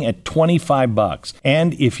 starting at $25.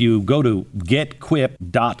 And if you go to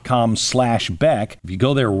getquip.com/Beck, if you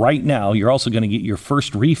go there right now, you're also going to get your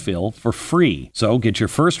first refill for free. So get your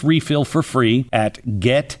first refill for free at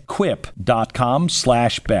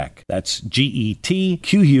getquip.com/Beck. That's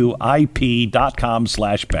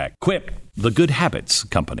GETQUIP.com/Beck. Quip, the Good Habits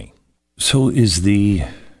Company. So is the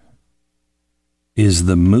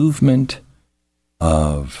movement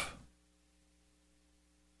of,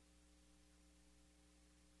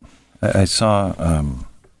 I saw,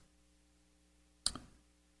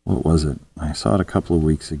 what was it? I saw it a couple of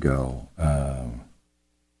weeks ago.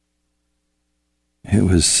 It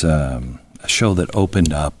was a show that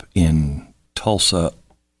opened up in Tulsa,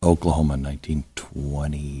 Oklahoma in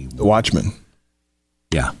 1920. The Watchmen.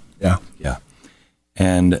 Yeah. Yeah. Yeah.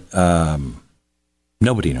 And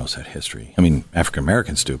nobody knows that history. I mean, African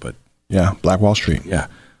Americans do, but yeah, Black Wall Street. Yeah,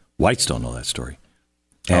 whites don't know that story.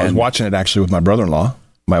 I was watching it actually with my brother-in-law,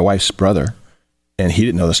 my wife's brother, and he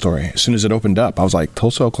didn't know the story. As soon as it opened up, I was like,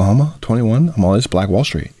 Tulsa, Oklahoma, 21. I'm all, it's Black Wall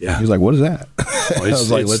Street. Yeah. He was like, what is that? Well, I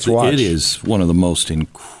was like, let's watch. It is one of the most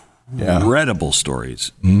incredible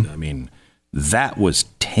stories. Mm-hmm. I mean, that was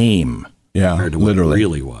tame compared to what it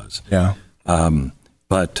really was. Yeah.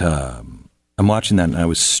 But I'm watching that, and I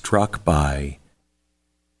was struck by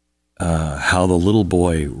how the little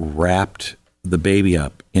boy wrapped the baby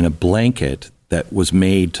up in a blanket that was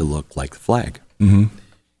made to look like the flag. Mm-hmm.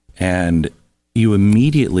 And you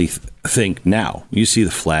immediately think, now, you see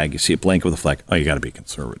the flag, you see a blanket with a flag, oh, you got to be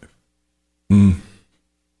conservative. Mm.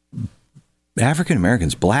 African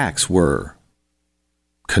Americans, blacks, were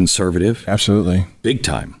conservative. Absolutely. Big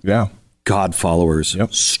time. Yeah. God followers,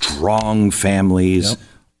 strong families,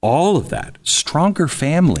 all of that. Stronger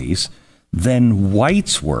families than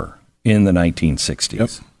whites were in the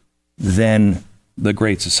 1960s. Then the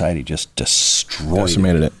Great Society just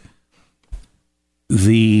decimated it.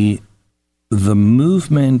 The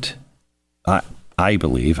movement, I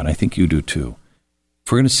believe, and I think you do too,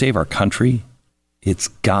 if we're going to save our country, it's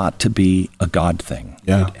got to be a God thing.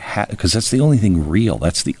 Yeah. Because that's the only thing real.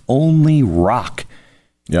 That's the only rock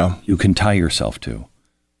you can tie yourself to.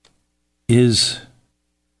 What's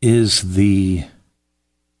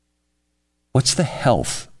the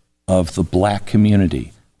health of the black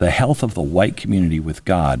community? The health of the white community with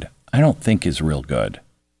God, I don't think is real good.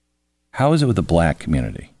 How is it with the black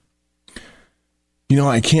community? You know,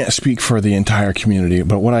 I can't speak for the entire community,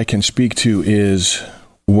 but what I can speak to is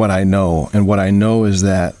what I know. And what I know is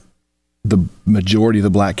that the majority of the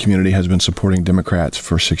black community has been supporting Democrats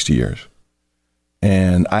for 60 years.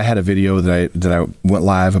 And I had a video that I went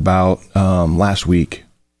live about last week.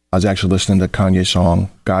 I was actually listening to Kanye's song,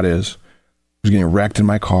 God Is. I was getting wrecked in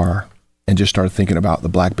my car and just started thinking about the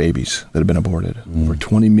black babies that have been aborted. Over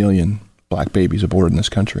 20 million black babies aborted in this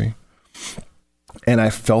country. And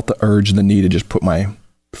I felt the urge and the need to just put my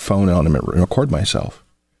phone on and record myself.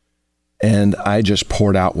 And I just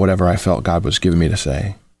poured out whatever I felt God was giving me to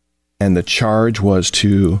say. And the charge was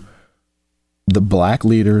to the black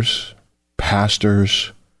leaders,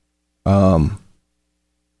 pastors, that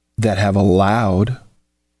have allowed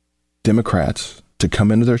Democrats to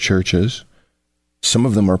come into their churches Some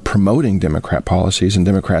of them are promoting Democrat policies and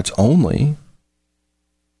Democrats only,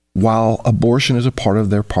 while abortion is a part of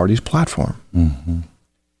their party's platform. Mm-hmm.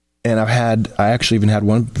 And I actually even had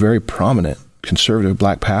one very prominent conservative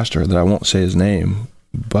black pastor that I won't say his name,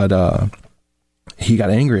 but he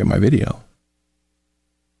got angry at my video.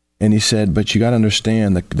 And he said, but you got to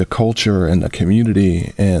understand the culture and the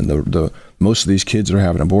community and the most of these kids that are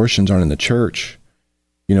having abortions aren't in the church.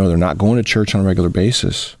 You know, they're not going to church on a regular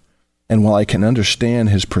basis. And while I can understand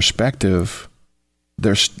his perspective,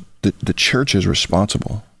 the church is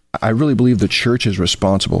responsible. I really believe the church is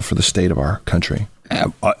responsible for the state of our country.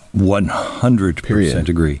 100% Period.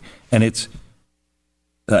 agree. And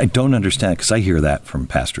I don't understand, because I hear that from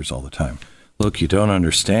pastors all the time. Look, you don't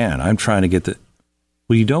understand. I'm trying to get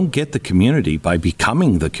well, you don't get the community by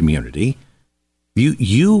becoming the community.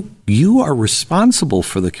 You are responsible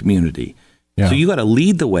for the community. Yeah. So you got to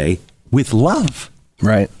lead the way with love.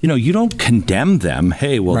 Right. You know, you don't condemn them.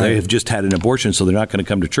 Hey, well, They have just had an abortion, so they're not going to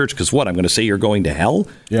come to church. Because what? I'm going to say you're going to hell?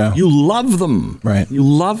 Yeah. You love them. Right. You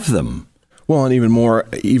love them. Well, and even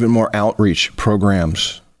more outreach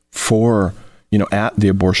programs for, at the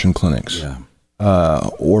abortion clinics. Yeah.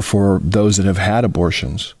 Or for those that have had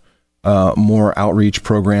abortions. More outreach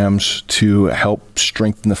programs to help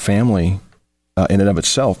strengthen the family in and of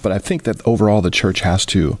itself. But I think that overall the church has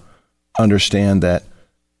to understand that,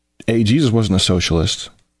 Jesus wasn't a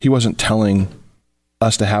socialist. He wasn't telling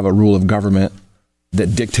us to have a rule of government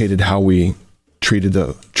that dictated how we treated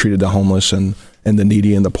the homeless and the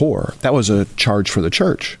needy and the poor. That was a charge for the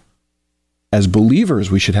church. As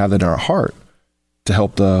believers, we should have that in our heart to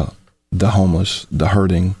help the homeless, the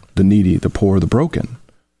hurting, the needy, the poor, the broken.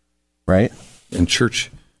 Right? And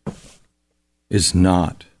church is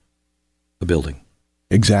not a building.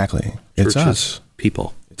 Exactly. It's Church us. is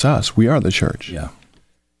people. It's us. We are the church. Yeah.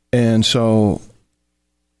 And so,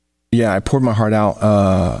 I poured my heart out.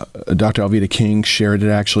 Dr. Alveda King shared it,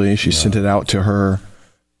 actually. She sent it out to her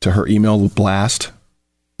email blast.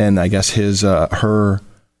 And I guess her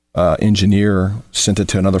engineer sent it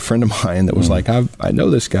to another friend of mine that was like, I know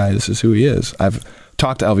this guy. This is who he is. I've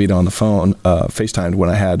talked to Alveda on the phone, FaceTimed when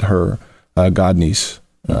I had her godniece,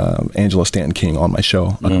 Angela Stanton King, on my show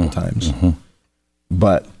a couple times. Mm-hmm.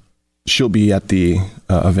 But she'll be at the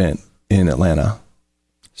event in Atlanta.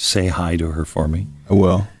 Say hi to her for me. I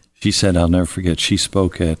will. She said, I'll never forget, she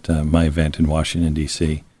spoke at my event in Washington,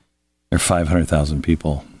 D.C. There are 500,000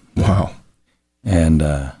 people. Wow. And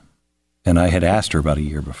I had asked her about a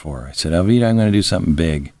year before. I said, Alveda, I'm going to do something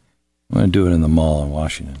big. I'm going to do it in the mall in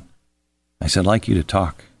Washington. I said, I'd like you to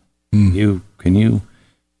talk. Can you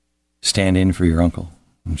stand in for your uncle?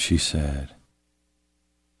 And she said,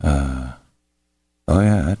 oh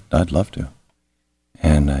yeah, I'd love to.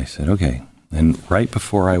 And I said, okay. And right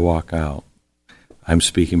before I walk out, I'm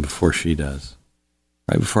speaking before she does.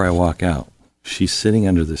 Right before I walk out, she's sitting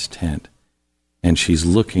under this tent and she's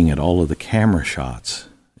looking at all of the camera shots,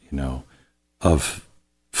 of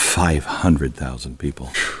 500,000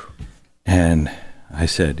 people. And I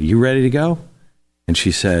said, you ready to go? And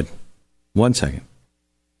she said, 1 second.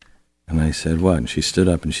 And I said, what? And she stood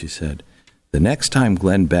up and she said, the next time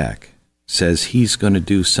Glenn Beck says he's going to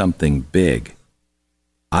do something big,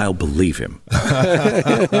 I'll believe him.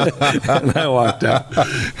 And I walked out.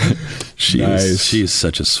 She's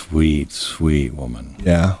such a sweet, sweet woman.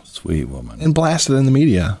 Yeah. Sweet woman. And blasted in the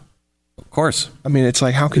media. Of course. I mean, it's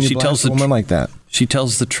like, how can you blast a woman like that? She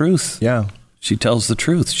tells the truth. Yeah. She tells the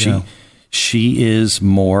truth. She is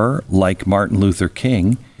more like Martin Luther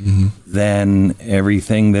King than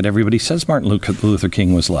everything that everybody says Martin Luther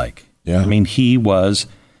King was like. Yeah. I mean, he was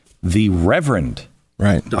the Reverend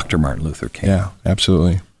Dr. Martin Luther King. Yeah,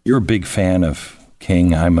 absolutely. You're a big fan of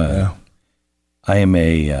King. I am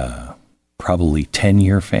a probably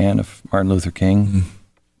 10-year fan of Martin Luther King.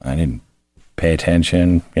 I didn't pay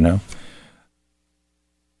attention,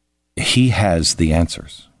 He has the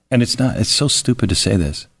answers. And it's so stupid to say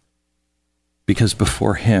this, because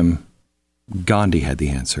before him, Gandhi had the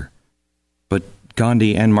answer. But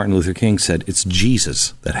Gandhi and Martin Luther King said it's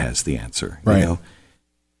Jesus that has the answer. Right.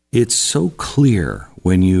 It's so clear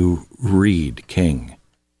when you read King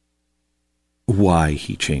why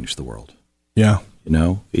he changed the world. Yeah.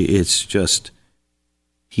 It's just,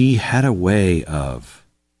 he had a way of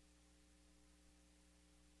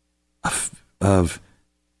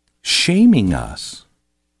shaming us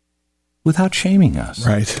without shaming us.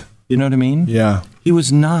 Right. You know what I mean? Yeah. He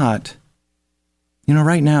was not,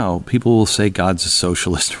 right now, people will say God's a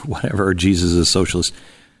socialist or whatever, or Jesus is a socialist.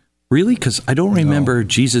 Really? Because I don't remember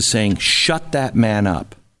Jesus saying, shut that man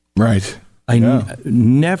up. Right. I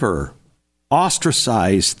never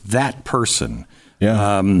ostracized that person.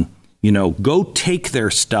 Yeah. go take their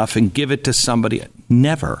stuff and give it to somebody.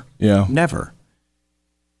 Never. Yeah. Never.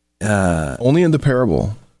 Only in the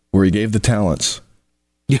parable where he gave the talents.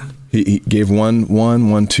 Yeah. He gave one,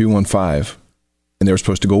 2, 1, 5, and they were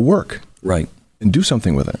supposed to go work. Right. And do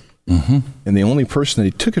something with it. Mm-hmm. And the only person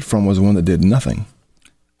that he took it from was the one that did nothing.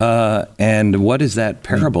 And what is that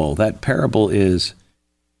parable? That parable is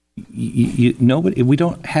nobody. We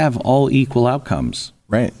don't have all equal outcomes.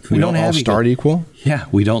 Right. We don't all start equal. Yeah,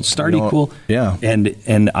 we don't start equal. Yeah.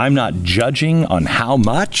 And I'm not judging on how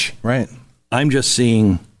much. Right. I'm just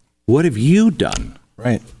seeing, what have you done?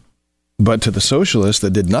 Right. But to the socialist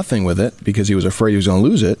that did nothing with it because he was afraid he was going to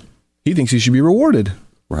lose it, he thinks he should be rewarded.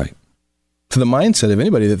 Right. To the mindset of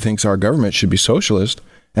anybody that thinks our government should be socialist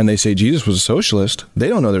and they say Jesus was a socialist, they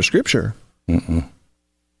don't know their scripture. Mm-mm.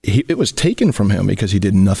 It was taken from him because he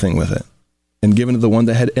did nothing with it and given to the one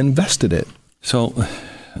that had invested it. So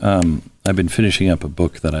I've been finishing up a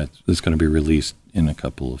book that is going to be released in a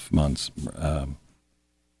couple of months,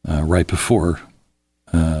 right before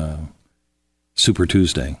Super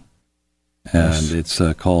Tuesday. And it's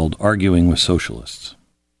called Arguing with Socialists.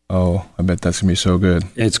 Oh, I bet that's going to be so good.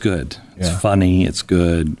 It's good. It's Yeah. funny. It's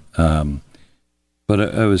good. But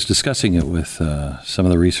I was discussing it with some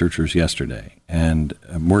of the researchers yesterday, and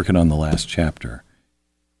I'm working on the last chapter.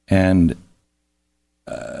 And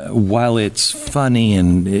while it's funny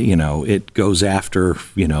and, it goes after,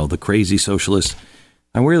 the crazy socialists,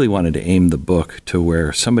 I really wanted to aim the book to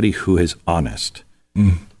where somebody who is honest,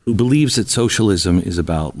 who believes that socialism is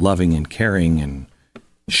about loving and caring and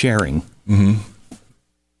sharing,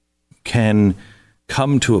 can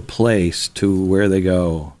come to a place to where they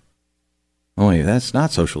go, oh, wait, that's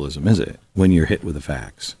not socialism, is it? When you're hit with the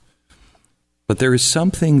facts. But there is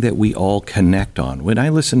something that we all connect on. When I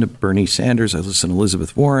listen to Bernie Sanders, I listen to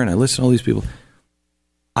Elizabeth Warren, I listen to all these people,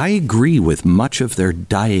 I agree with much of their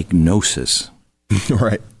diagnosis.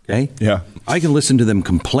 Right. Okay? Yeah. I can listen to them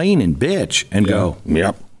complain and bitch and go,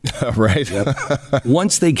 yep. Right. Yep.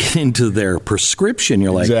 Once they get into their prescription,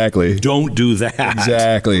 you're like, Exactly. don't do that.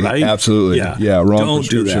 Exactly. Right? Absolutely. Yeah. Wrong Don't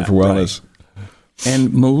do prescription that. for wellness. Right. And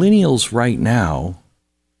millennials right now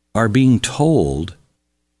are being told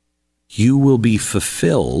you will be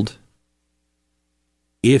fulfilled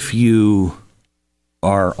if you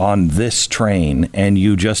are on this train and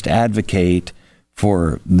you just advocate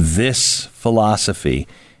for this philosophy,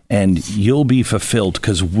 and you'll be fulfilled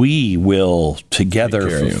because we will together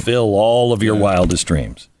fulfill all of your wildest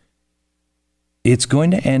dreams. It's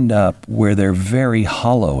going to end up where they're very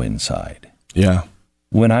hollow inside. Yeah.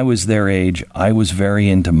 When I was their age, I was very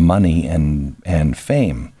into money and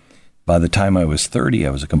fame. By the time I was 30, I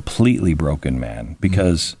was a completely broken man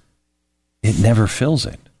because it never fills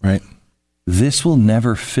it. Right. This will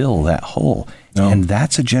never fill that hole. No. And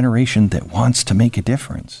that's a generation that wants to make a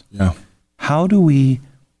difference. Yeah. How do we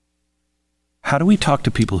talk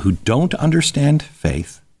to people who don't understand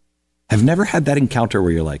faith, have never had that encounter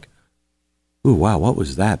where you're like, ooh, wow, what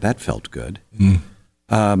was that? That felt good.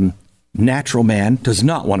 Natural man does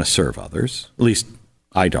not want to serve others. At least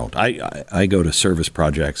I don't. I go to service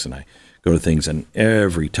projects and I go to things, and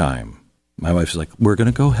every time my wife's like, we're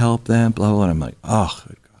going to go help them, blah, blah, and I'm like, oh,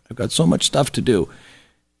 I've got so much stuff to do.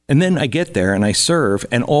 And then I get there and I serve,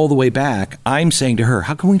 and all the way back, I'm saying to her,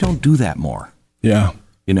 how come we don't do that more? Yeah.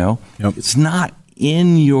 Yep. It's not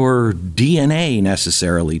in your DNA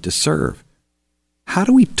necessarily to serve. How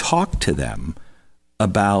do we talk to them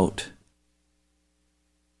about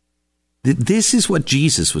this? Is what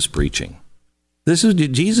Jesus was preaching.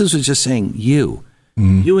 Jesus was just saying, you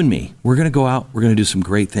and me, we're going to go out, we're going to do some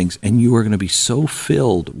great things, and you are going to be so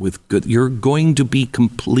filled with good. You're going to be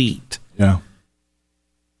complete. Yeah.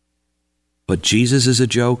 But Jesus is a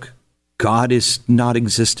joke. God is not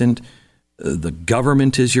existent. The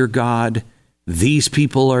government is your God. These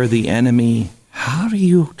people are the enemy. How do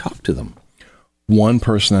you talk to them? One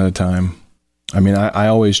person at a time. I mean, I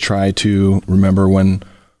always try to remember when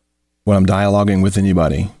I'm dialoguing with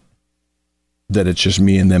anybody that it's just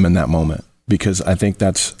me and them in that moment. Because I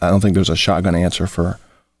don't think there's a shotgun answer for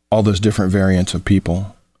all those different variants of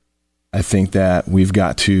people. I think that we've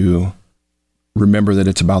got to remember that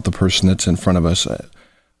it's about the person that's in front of us.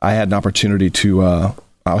 I had an opportunity to,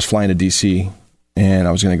 I was flying to DC and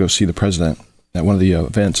I was going to go see the president at one of the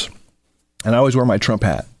events. And I always wear my Trump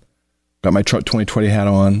hat. Got my Trump 2020 hat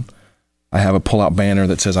on. I have a pull-out banner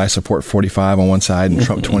that says I support 45 on one side and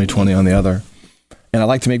Trump 2020 on the other. And I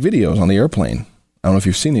like to make videos on the airplane. I don't know if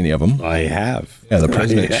you've seen any of them. I have. Yeah, the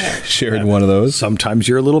president shared one of those. Sometimes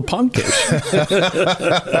you're a little punkish.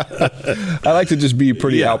 I like to just be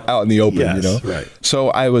pretty out in the open, Yes, right.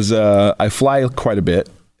 So I fly quite a bit.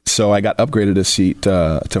 So I got upgraded a seat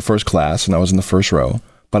to first class, and I was in the first row,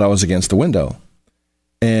 but I was against the window.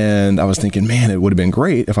 And I was thinking, man, it would have been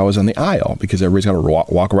great if I was on the aisle, because everybody's got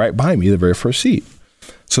to walk right by me, the very first seat.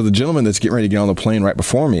 So the gentleman that's getting ready to get on the plane right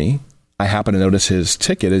before me, I happen to notice his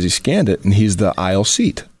ticket as he scanned it, and he's the aisle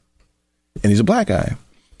seat. And he's a black guy.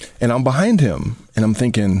 And I'm behind him, and I'm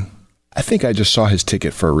thinking, I think I just saw his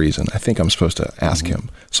ticket for a reason. I think I'm supposed to ask him.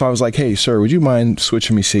 So I was like, hey, sir, would you mind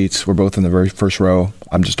switching me seats? We're both in the very first row.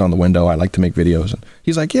 I'm just on the window. I like to make videos. And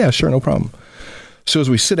he's like, yeah, sure, no problem. So as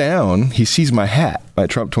we sit down, he sees my hat, my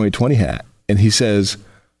Trump 2020 hat. And he says,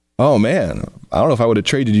 oh, man, I don't know if I would have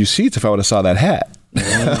traded you seats if I would have saw that hat.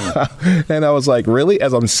 And I was like, really?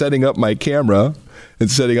 As I'm setting up my camera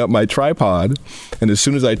and setting up my tripod. And as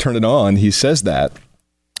soon as I turn it on, he says that.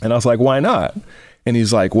 And I was like, why not? And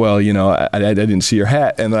he's like, well, you know, I didn't see your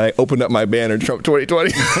hat. And I opened up my banner, Trump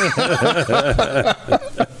 2020.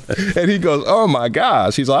 And he goes, oh, my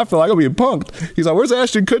gosh. He's like, I feel like I'm being punked. He's like, where's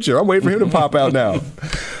Ashton Kutcher? I'm waiting for him to pop out now.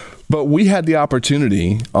 But we had the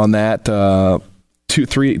opportunity on that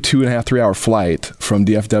 2.5, 3 hour flight from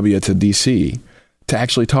DFW to D.C. to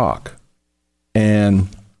actually talk. And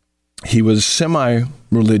he was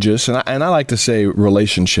semi-religious. And I like to say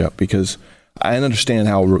relationship, because I understand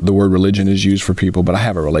how the word religion is used for people, but I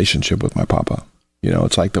have a relationship with my Papa. You know,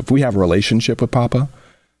 it's like if we have a relationship with Papa,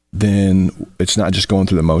 then it's not just going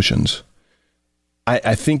through the motions.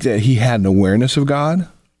 I think that he had an awareness of God,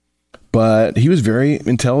 but he was very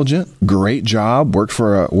intelligent, great job, worked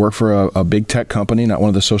for a big tech company, not one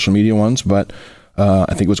of the social media ones, but I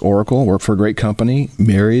think it was Oracle, worked for a great company,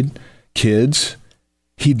 married, kids.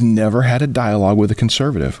 He'd never had a dialogue with a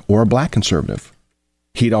conservative or a black conservative.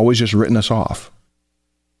 He'd always just written us off.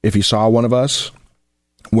 If he saw one of us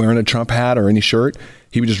wearing a Trump hat or any shirt,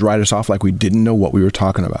 he would just write us off like we didn't know what we were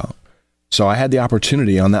talking about. So I had the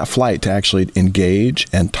opportunity on that flight to actually engage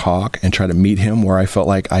and talk and try to meet him where I felt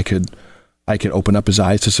like I could open up his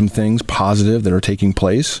eyes to some things positive that are taking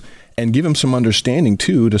place, and give him some understanding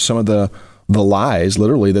too to some of the lies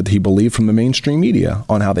literally that he believed from the mainstream media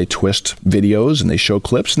on how they twist videos and they show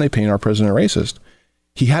clips and they paint our president racist.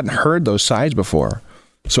 He hadn't heard those sides before.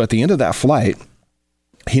 So at the end of that flight,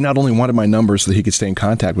 he not only wanted my number so that he could stay in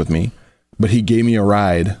contact with me, but he gave me a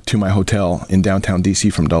ride to my hotel in downtown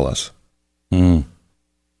DC from Dulles. Mm.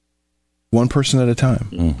 One person at a time.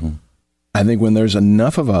 Mm-hmm. I think when there's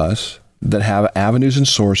enough of us that have avenues and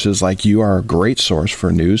sources, like you are a great source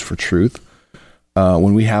for news, for truth,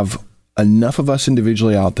 when we have enough of us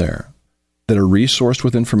individually out there that are resourced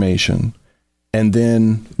with information, and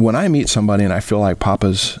then when I meet somebody and I feel like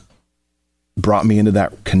Papa's brought me into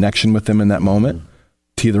that connection with them in that moment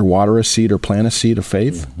to either water a seed or plant a seed of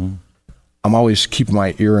faith, I'm always keeping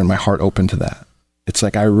my ear and my heart open to that. It's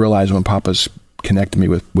like I realize when Papa's connected me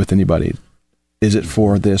with anybody, is it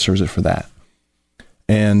for this or is it for that?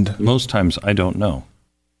 And most times I don't know.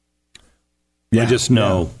 I just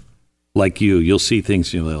know, like you'll see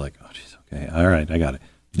things and you're like, oh, geez, okay, all right, I got it.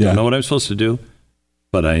 I don't know what I'm supposed to do,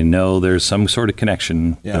 but I know there's some sort of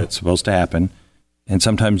connection that's supposed to happen. And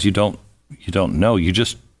sometimes you don't know. You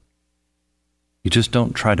just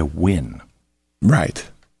don't try to win. Right.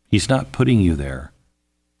 He's not putting you there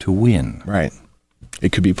to win. Right.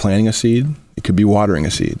 It could be planting a seed. It could be watering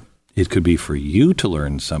a seed. It could be for you to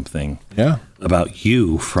learn something about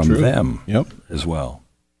you from them as well.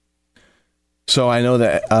 So I know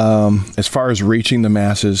that as far as reaching the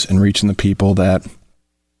masses and reaching the people that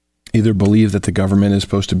either believe that the government is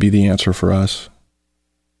supposed to be the answer for us,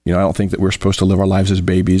 you know, I don't think that we're supposed to live our lives as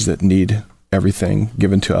babies that need everything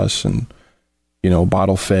given to us and, you know,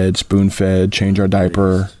 bottle fed, spoon fed, change our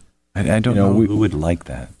diaper. I don't know who would like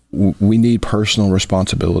that. We need personal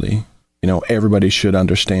responsibility. You know, everybody should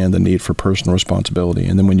understand the need for personal responsibility.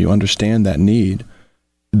 And then when you understand that need,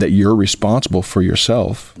 that you're responsible for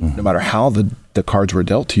yourself, no matter how the cards were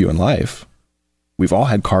dealt to you in life. We've all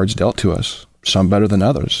had cards dealt to us, some better than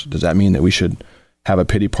others. Does that mean that we should have a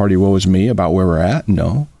pity party, woe is me, about where we're at?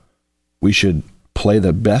 No. We should play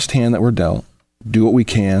the best hand that we're dealt, do what we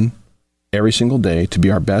can every single day to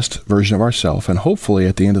be our best version of ourselves, and hopefully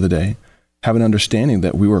at the end of the day, have an understanding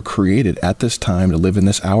that we were created at this time to live in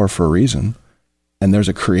this hour for a reason. And there's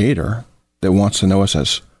a creator that wants to know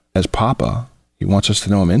us as Papa. He wants us to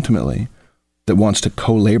know him intimately, that wants to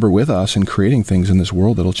co-labor with us in creating things in this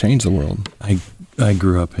world that'll change the world. I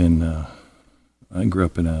grew up in a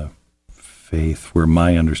faith where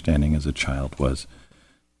my understanding as a child was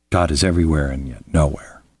God is everywhere and yet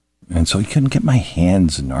nowhere. And so I couldn't get my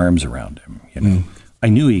hands and arms around him. You know, I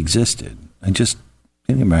knew he existed. I just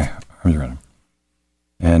didn't get my arms around him.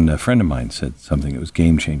 And a friend of mine said something that was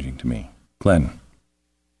game changing to me. Glenn,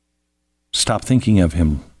 stop thinking of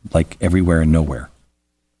him like everywhere and nowhere.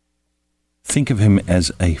 Think of him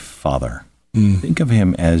as a father. Think of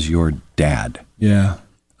him as your dad. Yeah.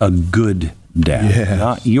 A good dad. Yes.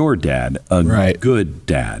 Not your dad, a Right. good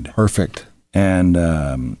dad. Perfect.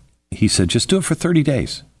 And he said, just do it for 30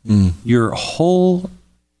 days. Your whole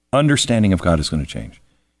understanding of God is going to change.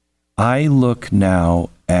 I look now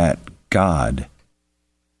at God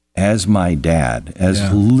as my dad,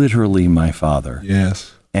 as literally my father.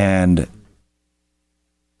 Yes. And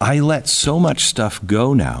I let so much stuff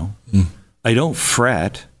go now. I don't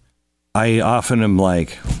fret. I often am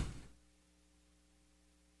like,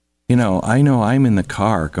 I know I'm in the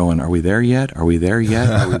car going, are we there yet? Are we there yet?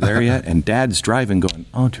 Are we there yet? And Dad's driving going,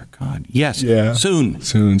 oh, dear God, yes, soon.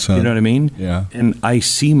 Soon, son. You know what I mean? Yeah. And I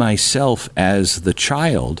see myself as the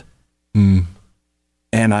child, and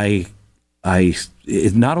it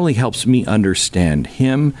not only helps me understand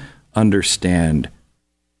him, understand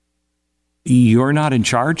you're not in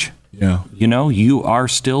charge. Yeah. You are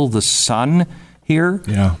still the son here.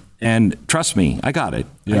 Yeah. And trust me, I got it.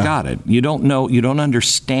 Yeah. I got it. You don't know, you don't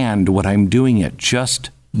understand what I'm doing yet.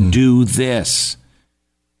 Just do this.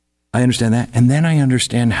 I understand that. And then I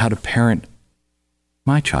understand how to parent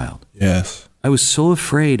my child. Yes. I was so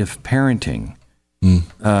afraid of parenting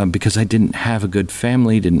because I didn't have a good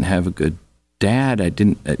family, didn't have a good dad.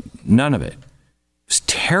 None of it. I was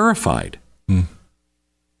terrified.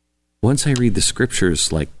 Once I read the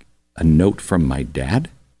scriptures like a note from my dad,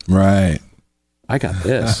 Right. I got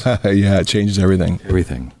this. Yeah, it changes everything.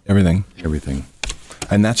 Everything.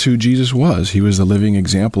 And that's who Jesus was. He was the living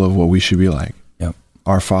example of what we should be like. Yep.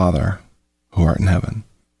 Our Father who art in heaven.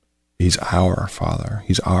 He's our Father.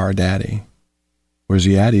 He's our daddy. Where's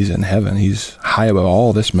he at? He's in heaven. He's high above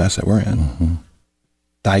all this mess that we're in.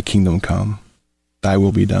 Thy kingdom come. Thy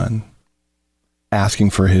will be done. Asking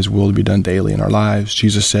for his will to be done daily in our lives.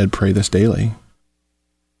 Jesus said, pray this daily.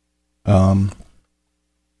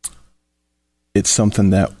 It's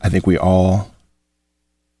something that I think we all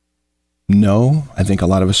know. I think a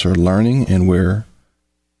lot of us are learning, and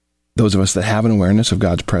those of us that have an awareness of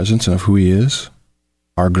God's presence and of who he is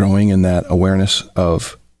are growing in that awareness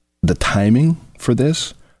of the timing for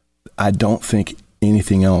this. I don't think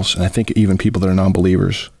anything else, and I think even people that are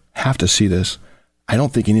non-believers have to see this. I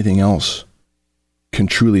don't think anything else can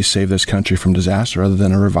truly save this country from disaster other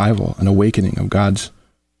than a revival, an awakening of God's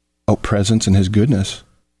presence and his goodness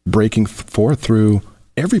breaking forth through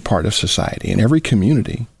every part of society and every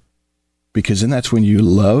community. Because then that's when you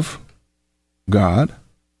love God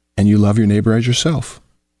and you love your neighbor as yourself.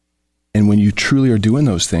 And when you truly are doing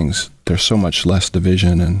those things, there's so much less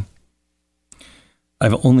division. And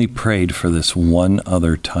I've only prayed for this one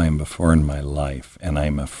other time before in my life, and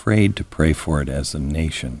I'm afraid to pray for it as a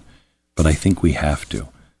nation, but I think we have to.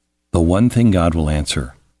 The one thing God will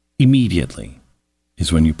answer immediately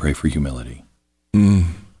is when you pray for humility.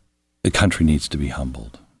 The country needs to be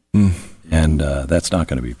humbled. And that's not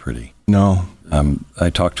going to be pretty. no, I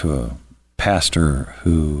talked to a pastor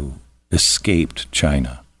who escaped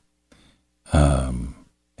China.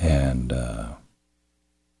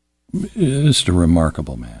 Just a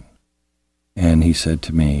remarkable man. And he said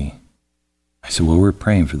to me, I said, well, we're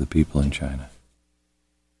praying for the people in China.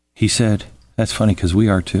 He said, that's funny because we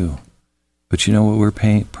are too. But you know what we're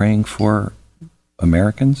praying for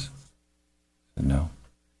Americans? I said, no.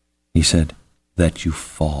 He said, that you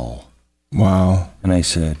fall. wow. And I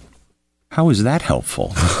said, how is that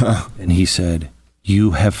helpful? And he said,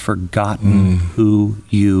 you have forgotten who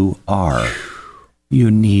you are. You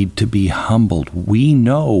need to be humbled. We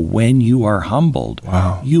know when you are humbled,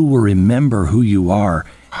 Wow. you will remember who you are,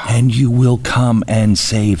 and you will come and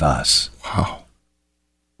save us. Wow.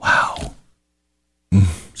 Wow.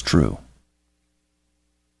 It's true.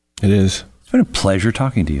 It is. It's been a pleasure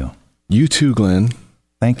talking to you. You too, Glenn.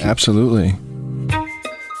 Thank you. Absolutely.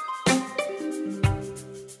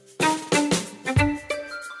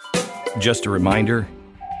 Just a reminder,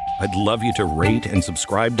 I'd love you to rate and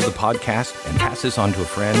subscribe to the podcast and pass this on to a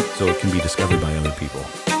friend so it can be discovered by other people.